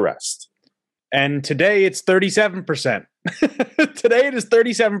took the rest. And today it's 37%. Today it is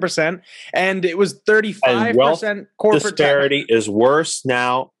 37%, and it was 35% corporate disparity is worse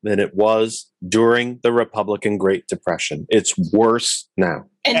now than it was during the Republican Great Depression. It's worse now.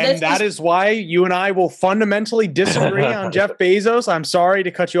 And that is why you and I will fundamentally disagree on Jeff Bezos. I'm sorry to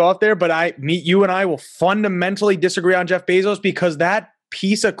cut you off there, but you and I will fundamentally disagree on Jeff Bezos because that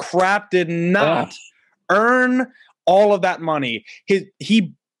piece of crap did not earn all of that money.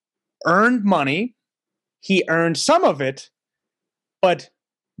 He earned money. He earned some of it, but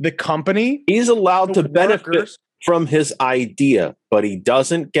the company... He's allowed to benefit from his idea, but he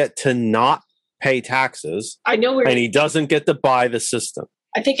doesn't get to not pay taxes. I know and he doesn't get to buy the system.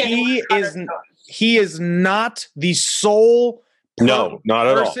 I think he is not the sole not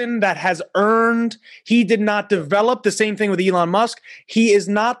at all. Person that has earned. He did not develop the same thing with Elon Musk. He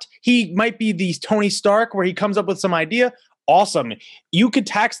might be the Tony Stark where he comes up with some idea. Awesome. You could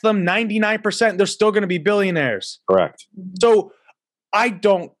tax them 99%. They're still going to be billionaires. Correct. So I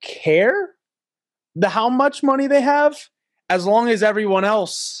don't care how much money they have, as long as everyone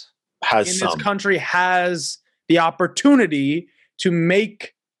else this country has the opportunity to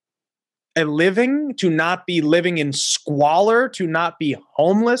make a living, to not be living in squalor, to not be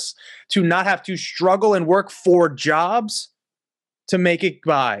homeless, to not have to struggle and work 4 jobs. to make it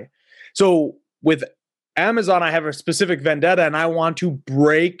by. So with Amazon, I have a specific vendetta, and I want to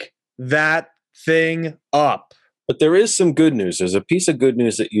break that thing up. But there is some good news. There's a piece of good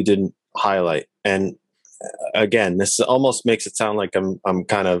news that you didn't highlight. And again, this almost makes it sound like I'm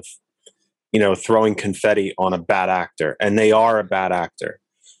kind of, throwing confetti on a bad actor, and they are a bad actor.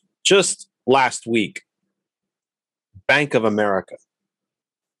 Just last week, Bank of America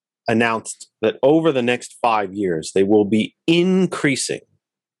announced that over the next 5 years, they will be increasing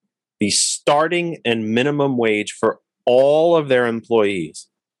the starting and minimum wage for all of their employees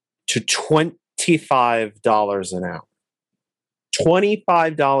to $25 an hour.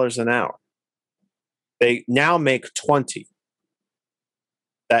 $25 an hour. They now make 20.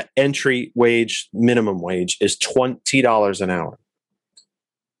 That entry wage, minimum wage, is $20 an hour.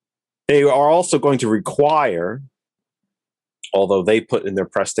 They are also going to require, although they put in their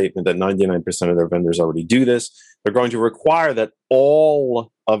press statement that 99% of their vendors already do this, they're going to require that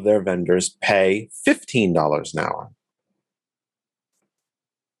all of their vendors pay $15 an hour.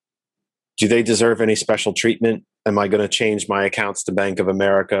 Do they deserve any special treatment? Am I going to change my accounts to Bank of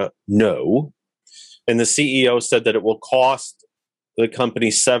America? No. And the CEO said that it will cost the company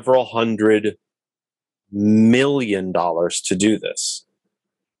several $100 million to do this.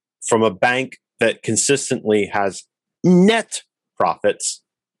 From a bank that consistently has net profits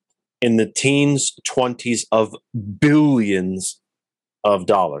in the teens, 20s of billions of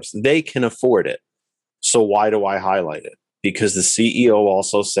dollars. They can afford it. So why do I highlight it? Because the CEO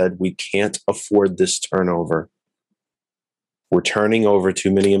also said we can't afford this turnover. We're turning over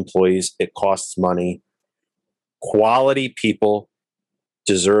too many employees. It costs money. Quality people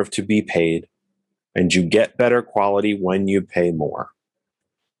deserve to be paid, and you get better quality when you pay more.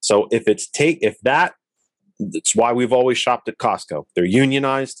 So that's why we've always shopped at Costco. They're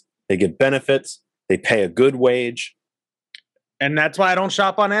unionized, they get benefits, they pay a good wage. And that's why I don't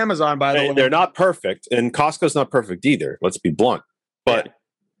shop on Amazon, by the way. They're not perfect, and Costco's not perfect either, let's be blunt. But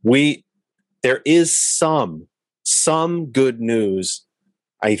there is some good news,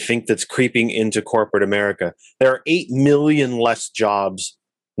 I think, that's creeping into corporate America. There are 8 million less jobs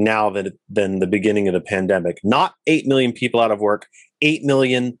now than the beginning of the pandemic. Not 8 million people out of work, 8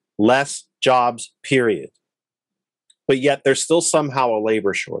 million less jobs, period. But yet there's still somehow a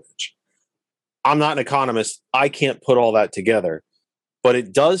labor shortage. I'm not an economist. I can't put all that together. But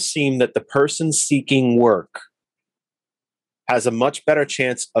it does seem that the person seeking work has a much better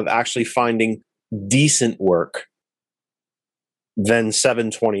chance of actually finding decent work than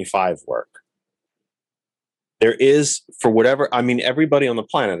 725 work. There is, for whatever, everybody on the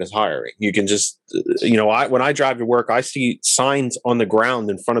planet is hiring. You can just, when I drive to work, I see signs on the ground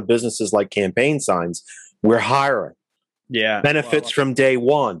in front of businesses like campaign signs. We're hiring. Yeah. Benefits from day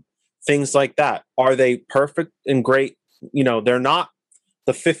one, things like that. Are they perfect and great? They're not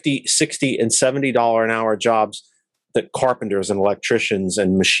the $50, $60, and $70 an hour jobs that carpenters and electricians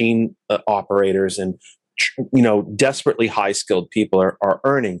and machine operators and desperately high-skilled people are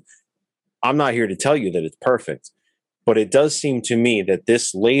earning. I'm not here to tell you that it's perfect, but it does seem to me that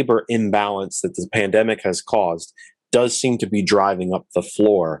this labor imbalance that the pandemic has caused does seem to be driving up the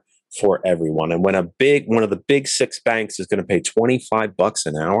floor for everyone. And when one of the big 6 banks is going to pay $25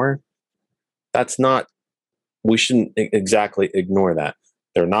 an hour, we shouldn't exactly ignore that.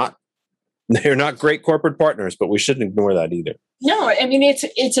 They're not great corporate partners, but we shouldn't ignore that either. No,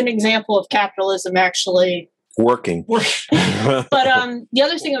 it's an example of capitalism actually working. But the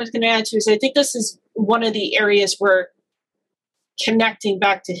other thing I was going to add to is I think this is one of the areas where connecting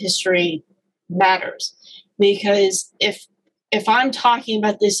back to history matters, because if I'm talking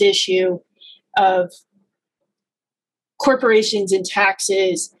about this issue of corporations and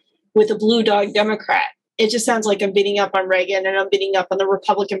taxes with a blue dog Democrat, it just sounds like I'm beating up on Reagan and I'm beating up on the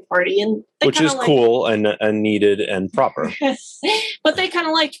Republican Party, and which is cool and needed and proper. But they kind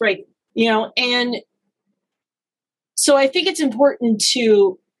of liked Reagan, and so I think it's important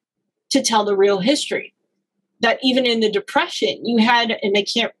to tell the real history. That even in the Depression, you had, and I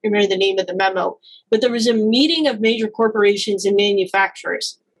can't remember the name of the memo, but there was a meeting of major corporations and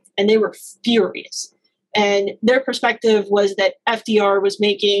manufacturers, and they were furious. And their perspective was that FDR was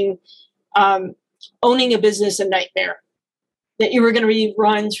making owning a business a nightmare, that you were going to be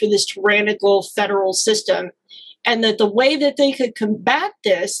run through this tyrannical federal system, and that the way that they could combat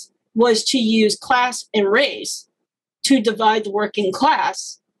this was to use class and race to divide the working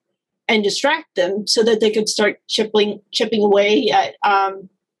class and distract them so that they could start chipping away at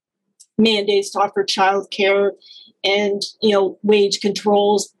mandates to offer childcare and wage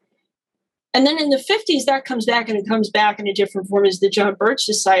controls. And then in the 50s, that comes back, and it comes back in a different form as the John Birch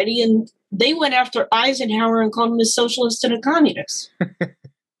Society. And they went after Eisenhower and called him a socialist and a communist,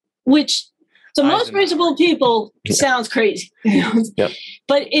 which to most reasonable people sounds crazy. Yep.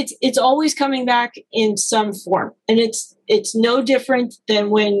 But it's always coming back in some form. And it's no different than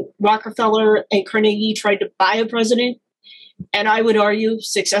when Rockefeller and Carnegie tried to buy a president, and I would argue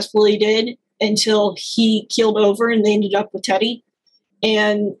successfully did, until he keeled over and they ended up with Teddy.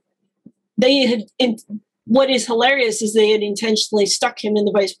 And what is hilarious is they had intentionally stuck him in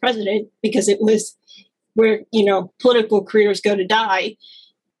the vice president because it was where, political careers go to die.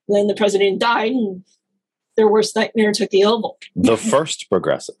 Then the president died and their worst nightmare took the Oval. The first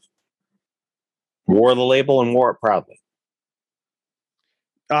progressive. Wore the label and wore it proudly.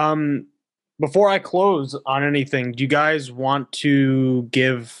 Before I close on anything, do you guys want to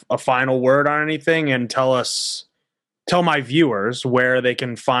give a final word on anything and tell my viewers where they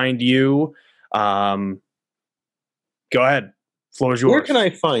can find you? Go ahead. Floor is yours. Where can I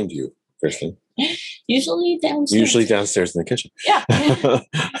find you, Kristin? Usually downstairs. Usually downstairs in the kitchen. Yeah.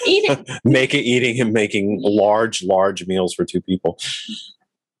 Eating and making large meals for 2 people.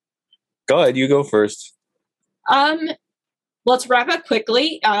 Go ahead, you go first. Let's wrap up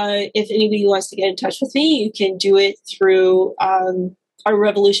quickly. If anybody wants to get in touch with me, you can do it through our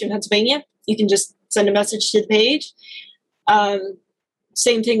Revolution Pennsylvania. You can just send a message to the page.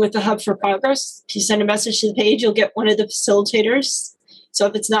 Same thing with the Hub for Progress. If you send a message to the page, you'll get one of the facilitators. So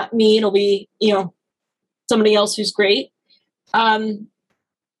if it's not me, it'll be, somebody else who's great. On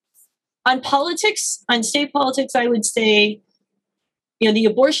politics, on state politics, I would say, the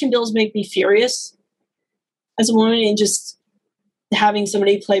abortion bills make me furious as a woman, and just having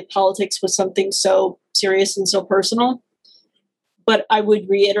somebody play politics with something so serious and so personal. But I would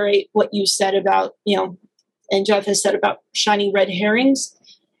reiterate what you said about, and Jeff has said about shiny red herrings.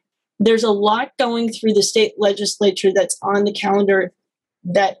 There's a lot going through the state legislature that's on the calendar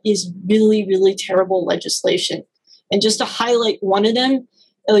that is really, really terrible legislation. And just to highlight one of them,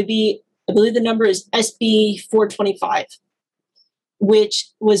 it would be, I believe the number is SB 425, which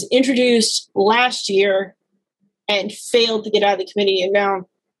was introduced last year and failed to get out of the committee. And now,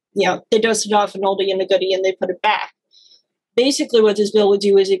 they dusted off an oldie and a goodie and they put it back. Basically, what this bill would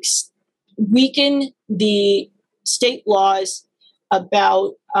do is weaken the state laws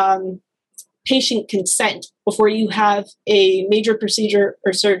about patient consent before you have a major procedure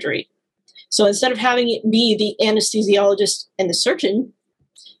or surgery. So instead of having it be the anesthesiologist and the surgeon,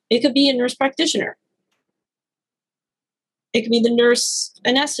 it could be a nurse practitioner. It could be the nurse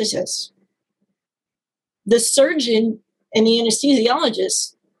anesthetist. The surgeon and the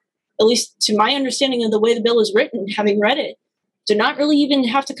anesthesiologist, at least to my understanding of the way the bill is written, having read it, do not really even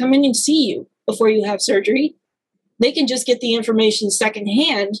have to come in and see you before you have surgery. They can just get the information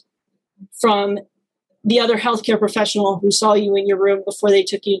secondhand from the other healthcare professional who saw you in your room before they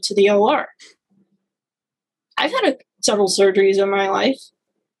took you to the OR. I've had several surgeries in my life.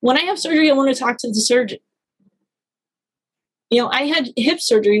 When I have surgery, I want to talk to the surgeon. I had hip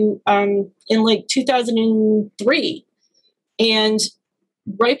surgery in 2003. And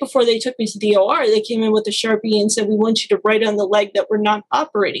right before they took me to the OR, they came in with a Sharpie and said, "We want you to write on the leg that we're not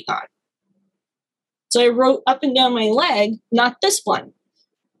operating on." So I wrote up and down my leg, "Not this one."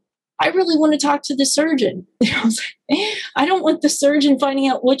 I really want to talk to the surgeon. I don't want the surgeon finding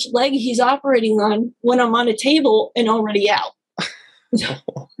out which leg he's operating on when I'm on a table and already out. So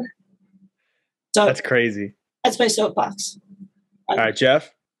that's crazy. That's my soapbox. All right,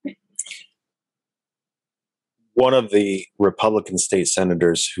 Jeff. One of the Republican state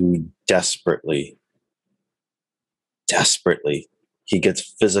senators who desperately, he gets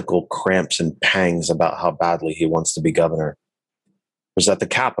physical cramps and pangs about how badly he wants to be governor, was at the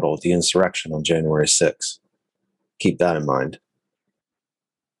Capitol at the insurrection on January 6th. Keep that in mind.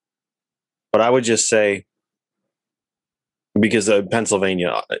 But I would just say, because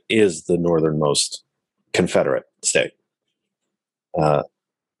Pennsylvania is the northernmost Confederate state,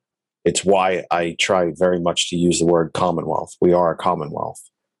 it's why I try very much to use the word Commonwealth. We are a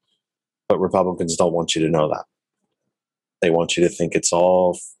Commonwealth. But Republicans don't want you to know that. They want you to think it's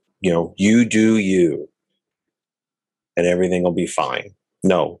all, you do you, and everything will be fine.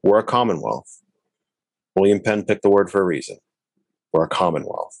 No, we're a Commonwealth. William Penn picked the word for a reason. We're a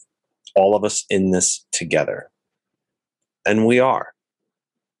Commonwealth. All of us in this together. And we are.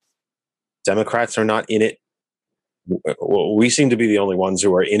 Democrats are not in it. Well, we seem to be the only ones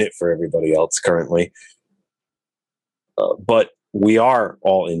who are in it for everybody else currently. But we are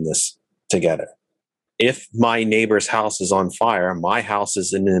all in this together. If my neighbor's house is on fire, my house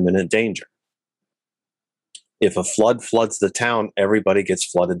is in imminent danger. If a flood floods the town, everybody gets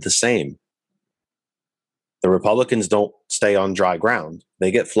flooded the same. The Republicans don't stay on dry ground.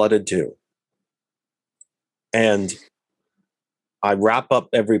 They get flooded too. And I wrap up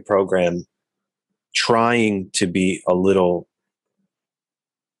every program trying to be a little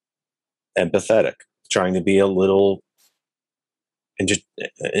empathetic, trying to be a little,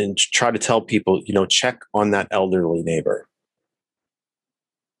 and try to tell people, check on that elderly neighbor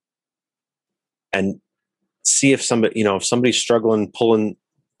and see if if somebody's struggling pulling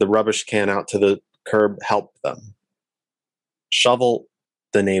the rubbish can out to the curb, help them. Shovel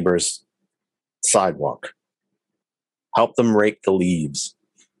the neighbor's sidewalk. Help them rake the leaves.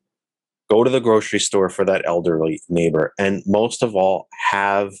 Go to the grocery store for that elderly neighbor. And most of all,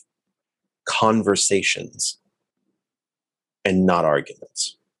 have conversations and not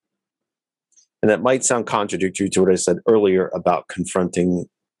arguments. And that might sound contradictory to what I said earlier about confronting,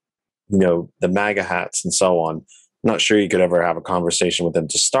 the MAGA hats and so on. I'm not sure you could ever have a conversation with them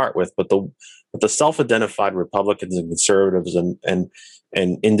to start with, but the self-identified Republicans and conservatives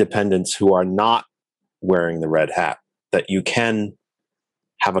and independents who are not wearing the red hat, that you can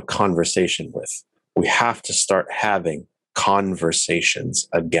have a conversation with. We have to start having conversations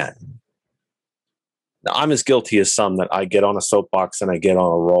again. Now, I'm as guilty as some that I get on a soapbox and I get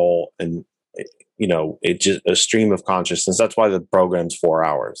on a roll, and it's just a stream of consciousness. That's why the program's 4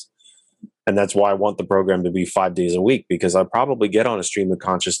 hours. And that's why I want the program to be 5 days a week, because I probably get on a stream of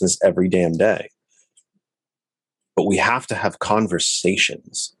consciousness every damn day. But we have to have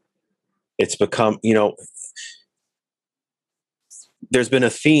conversations. It's become, there's been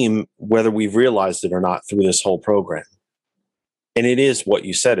a theme, whether we've realized it or not, through this whole program. And it is what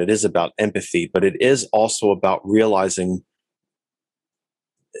you said. It is about empathy, but it is also about realizing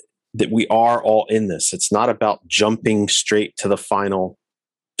that we are all in this. It's not about jumping straight to the final.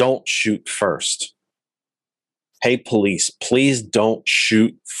 Don't shoot first. Hey, police, please don't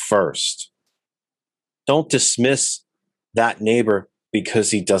shoot first. Don't dismiss that neighbor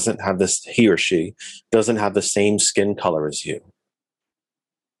because he or she doesn't have the same skin color as you.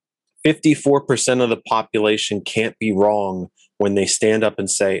 54% of the population can't be wrong when they stand up and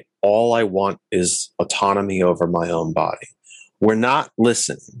say, all I want is autonomy over my own body. We're not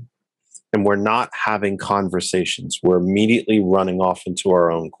listening. And we're not having conversations. We're immediately running off into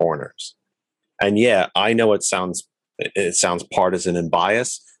our own corners. And yeah, I know it sounds partisan and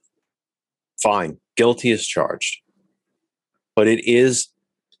biased. Fine, guilty as charged. But it is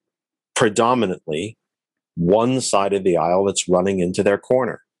predominantly one side of the aisle that's running into their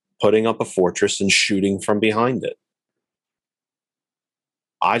corner, putting up a fortress and shooting from behind it.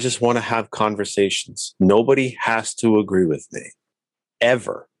 I just want to have conversations. Nobody has to agree with me,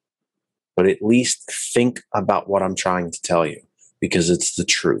 ever. But at least think about what I'm trying to tell you, because it's the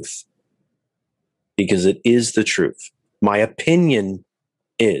truth. Because it is the truth. My opinion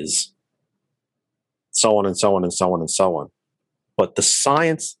is so on and so on and so on and so on. But the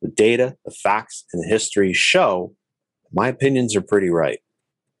science, the data, the facts, and the history show my opinions are pretty right.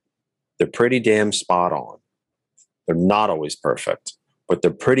 They're pretty damn spot on. They're not always perfect, but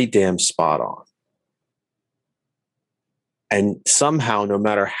they're pretty damn spot on. And somehow, no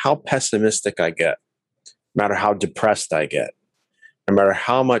matter how pessimistic I get, no matter how depressed I get, no matter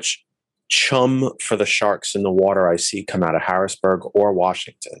how much chum for the sharks in the water I see come out of Harrisburg or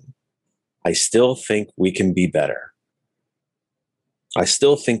Washington, I still think we can be better. I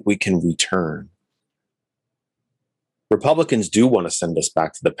still think we can return. Republicans do want to send us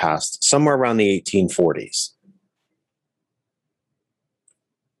back to the past, somewhere around the 1840s.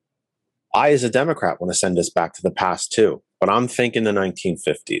 I, as a Democrat, want to send us back to the past too. But I'm thinking the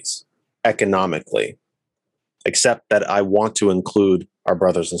 1950s, economically, except that I want to include our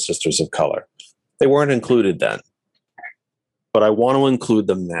brothers and sisters of color. They weren't included then, but I want to include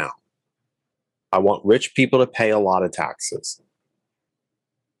them now. I want rich people to pay a lot of taxes.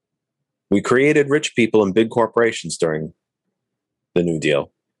 We created rich people and big corporations during the New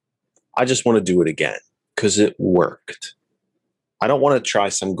Deal. I just want to do it again because it worked. I don't want to try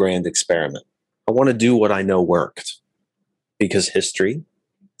some grand experiment. I want to do what I know worked. Because history,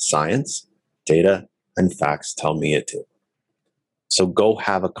 science, data, and facts tell me it too. So go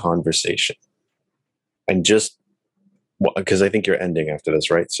have a conversation. And just, because I think you're ending after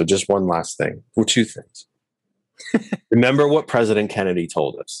this, right? So just one last thing, or two things. Remember what President Kennedy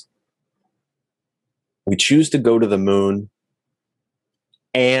told us. We choose to go to the moon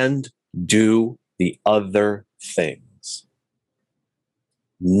and do the other things.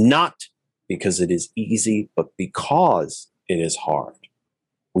 Not because it is easy, but because it is hard.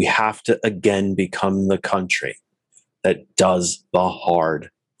 We have to again become the country that does the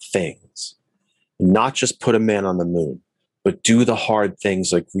hard things. Not just put a man on the moon, but do the hard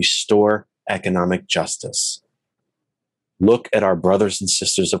things like restore economic justice. Look at our brothers and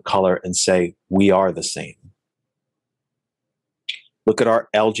sisters of color and say, we are the same. Look at our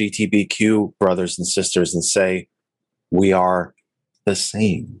LGBTQ brothers and sisters and say, we are the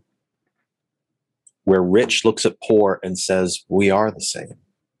same. Where rich looks at poor and says, we are the same.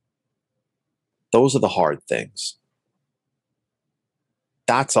 Those are the hard things.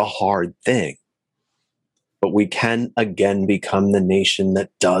 That's a hard thing. But we can again become the nation that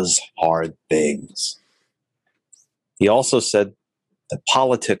does hard things. He also said that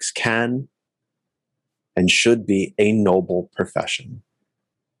politics can and should be a noble profession.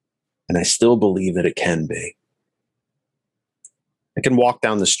 And I still believe that it can be. I can walk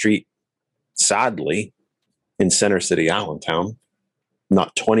down the street, sadly, in Center City, Allentown,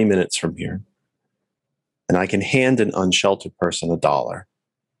 not 20 minutes from here, and I can hand an unsheltered person $1.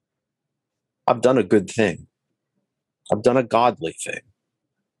 I've done a good thing. I've done a godly thing.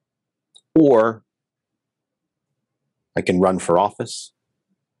 Or I can run for office.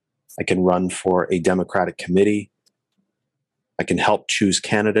 I can run for a Democratic committee. I can help choose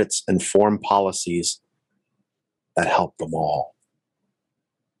candidates and form policies that help them all.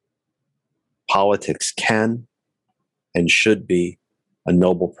 Politics can and should be a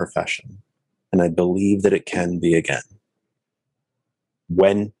noble profession, and I believe that it can be again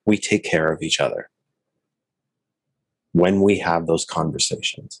when we take care of each other, when we have those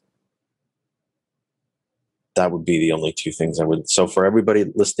conversations. That would be the only two things I would. So for everybody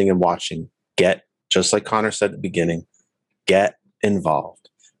listening and watching, just like Connor said at the beginning, get involved.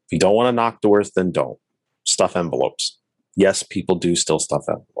 If you don't want to knock doors, then don't. Stuff envelopes. Yes, people do still stuff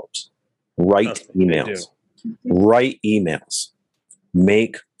envelopes. Write emails. Write emails.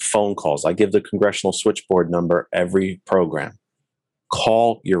 Make phone calls. I give the congressional switchboard number every program.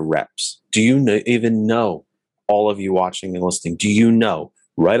 Call your reps. Do you even know, all of you watching and listening, do you know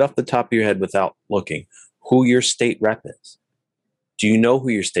right off the top of your head without looking who your state rep is? Do you know who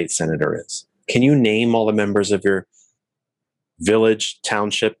your state senator is? Can you name all the members of your village,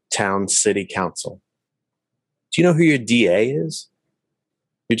 township, town, city council? Do you know who your DA is?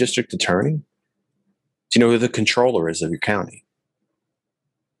 Your district attorney? Do you know who the controller is of your county?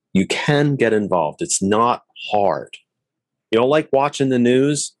 You can get involved. It's not hard. You don't like watching the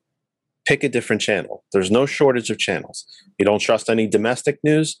news? Pick a different channel. There's no shortage of channels. You don't trust any domestic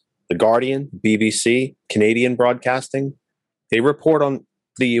news? The Guardian, BBC, Canadian Broadcasting, they report on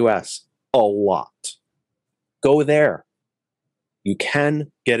the US a lot. Go there. You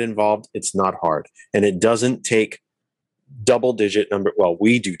can get involved. It's not hard. And it doesn't take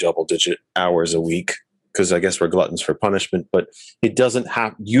we do double-digit hours a week because I guess we're gluttons for punishment, but you don't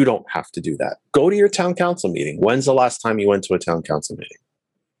have to do that. Go to your town council meeting. When's the last time you went to a town council meeting?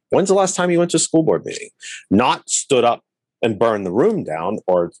 When's the last time you went to a school board meeting? Not stood up and burned the room down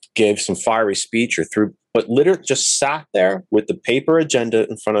or gave some fiery speech but literally just sat there with the paper agenda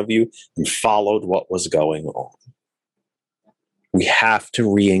in front of you and followed what was going on. We have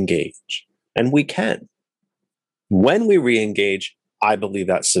to re-engage, and we can. When we re-engage, I believe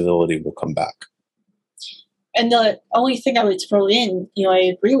that civility will come back. And the only thing I would throw in, I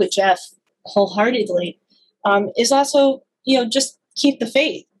agree with Jeff wholeheartedly, is also, just keep the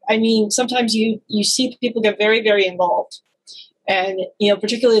faith. I mean, sometimes you see people get very, very involved. And,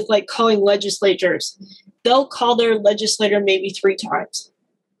 particularly like calling legislatures, they'll call their legislator maybe 3 times.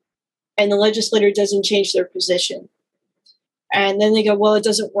 And the legislator doesn't change their position. And then they go, well, it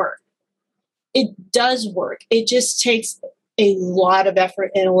doesn't work. It does work. It just takes a lot of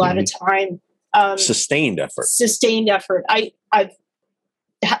effort and a lot of time. Sustained effort. Sustained effort. I've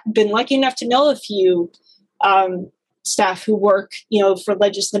been lucky enough to know a few staff who work, for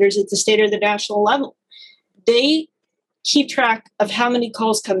legislators at the state or the national level. They keep track of how many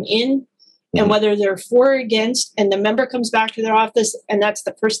calls come in and whether they're for or against, and the member comes back to their office, and that's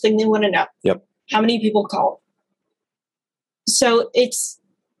the first thing they want to know. Yep. How many people called? So it's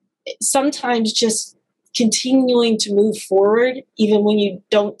sometimes just continuing to move forward, even when you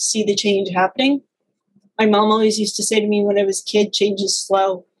don't see the change happening. My mom always used to say to me when I was a kid, change is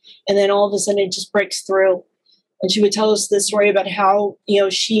slow. And then all of a sudden it just breaks through. And she would tell us this story about how,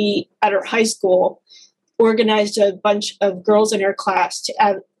 she at her high school organized a bunch of girls in her class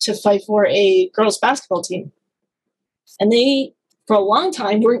to fight for a girls basketball team. And they, for a long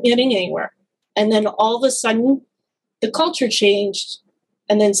time, weren't getting anywhere. And then all of a sudden, the culture changed.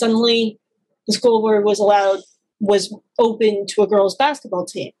 And then suddenly the school board was open to a girls basketball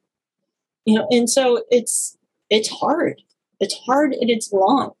team. And so it's hard. It's hard and it's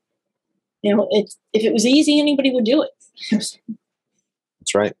long. If it was easy, anybody would do it.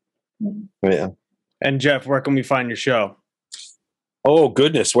 That's right. Yeah. And Jeff, where can we find your show? Oh,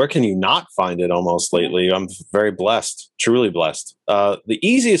 goodness. Where can you not find it almost lately? I'm very blessed, truly blessed. The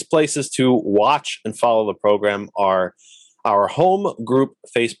easiest places to watch and follow the program are our home group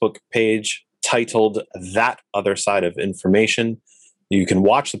Facebook page titled That Other Side of Information. You can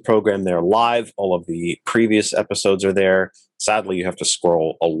watch the program there live. All of the previous episodes are there. Sadly, you have to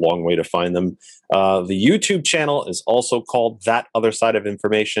scroll a long way to find them. The YouTube channel is also called That Other Side of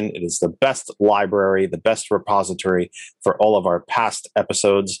Information. It is the best library, the best repository for all of our past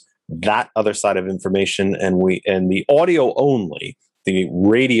episodes. That Other Side of Information, and the audio only, the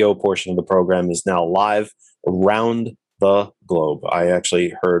radio portion of the program is now live around the globe. I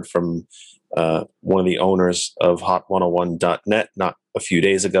actually heard from one of the owners of hot101.net not a few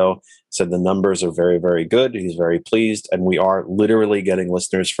days ago, said the numbers are very, very good. He's very pleased, and we are literally getting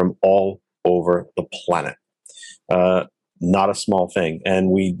listeners from all over the planet. Not a small thing, and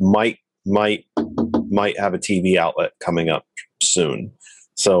we might have a TV outlet coming up soon.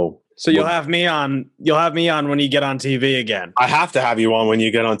 So you'll have me on. You'll have me on when you get on TV again. I have to have you on when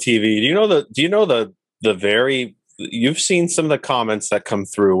you get on TV. Do you know the very? You've seen some of the comments that come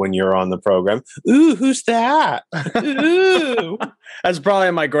through when you're on the program. Ooh, who's that? Ooh, that's probably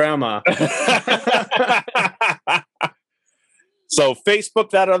my grandma. So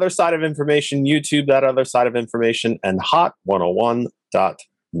Facebook, That Other Side of Information, YouTube, That Other Side of Information, and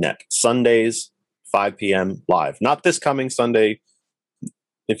hot101.net. Sundays, 5 p.m. live. Not this coming Sunday.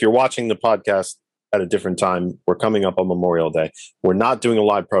 If you're watching the podcast at a different time, we're coming up on Memorial Day. We're not doing a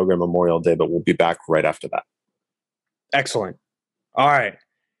live program Memorial Day, but we'll be back right after that. Excellent. All right.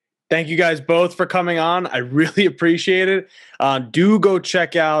 Thank you guys both for coming on. I really appreciate it. Do go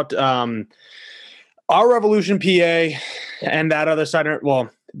check out Our Revolution PA and That Other Side of,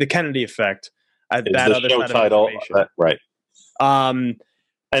 the Kennedy Effect. That Other Side title, of Information. Right. And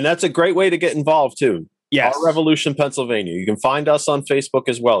that's a great way to get involved too. Yes. Our Revolution Pennsylvania. You can find us on Facebook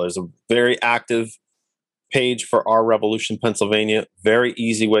as well. There's a very active page for Our Revolution Pennsylvania. Very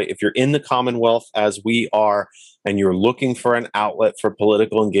easy way. If you're in the Commonwealth, as we are, and you're looking for an outlet for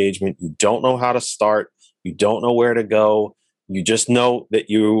political engagement, you don't know how to start, you don't know where to go, you just know that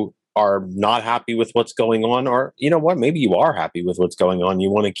you are not happy with what's going on, or you know what, maybe you are happy with what's going on, you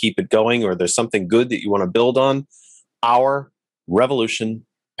want to keep it going, or there's something good that you want to build on. Our Revolution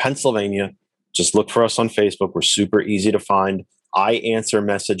Pennsylvania. Just look for us on Facebook. We're super easy to find. I answer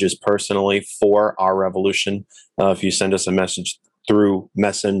messages personally for Our Revolution. If you send us a message through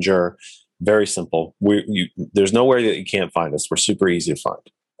Messenger, very simple. There's nowhere that you can't find us. We're super easy to find.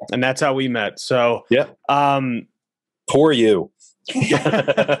 And that's how we met. So, yeah. Poor you.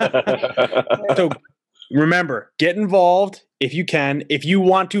 So remember, get involved if you can. If you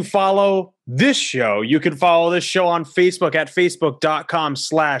want to follow this show, you can follow this show on Facebook at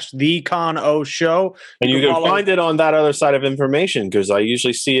facebook.com/TheConO Show. And you can find it on That Other Side of Information, because I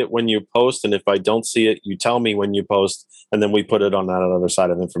usually see it when you post. And if I don't see it, you tell me when you post, and then we put it on That Other Side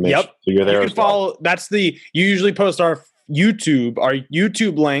of Information. Yep. So you're there. You can follow. That's you usually post our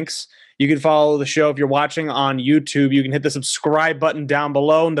YouTube links. You can follow the show if you're watching on YouTube. You can hit the subscribe button down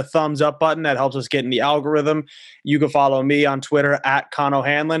below and the thumbs up button. That helps us get in the algorithm. You can follow me on Twitter at Con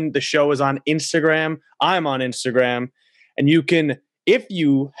O'Hanlon. The show is on Instagram. I'm on Instagram. And you can, if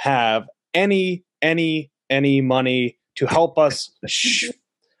you have any money to help us,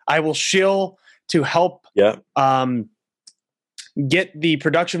 I will shill to help get the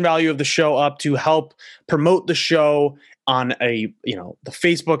production value of the show up, to help promote the show on the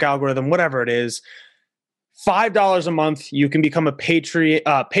Facebook algorithm, whatever it is. $5 a month. You can become a patron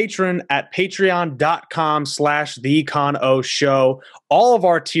at patreon.com/TheConO Show. All of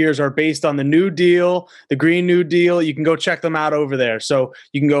our tiers are based on the New Deal, the Green New Deal. You can go check them out over there. So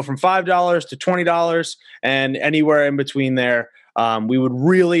you can go from $5 to $20 and anywhere in between there. We would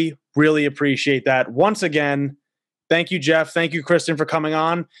really, really appreciate that. Once again, thank you, Jeff. Thank you, Kristin, for coming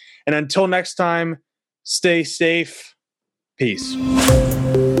on. And until next time, stay safe. Peace.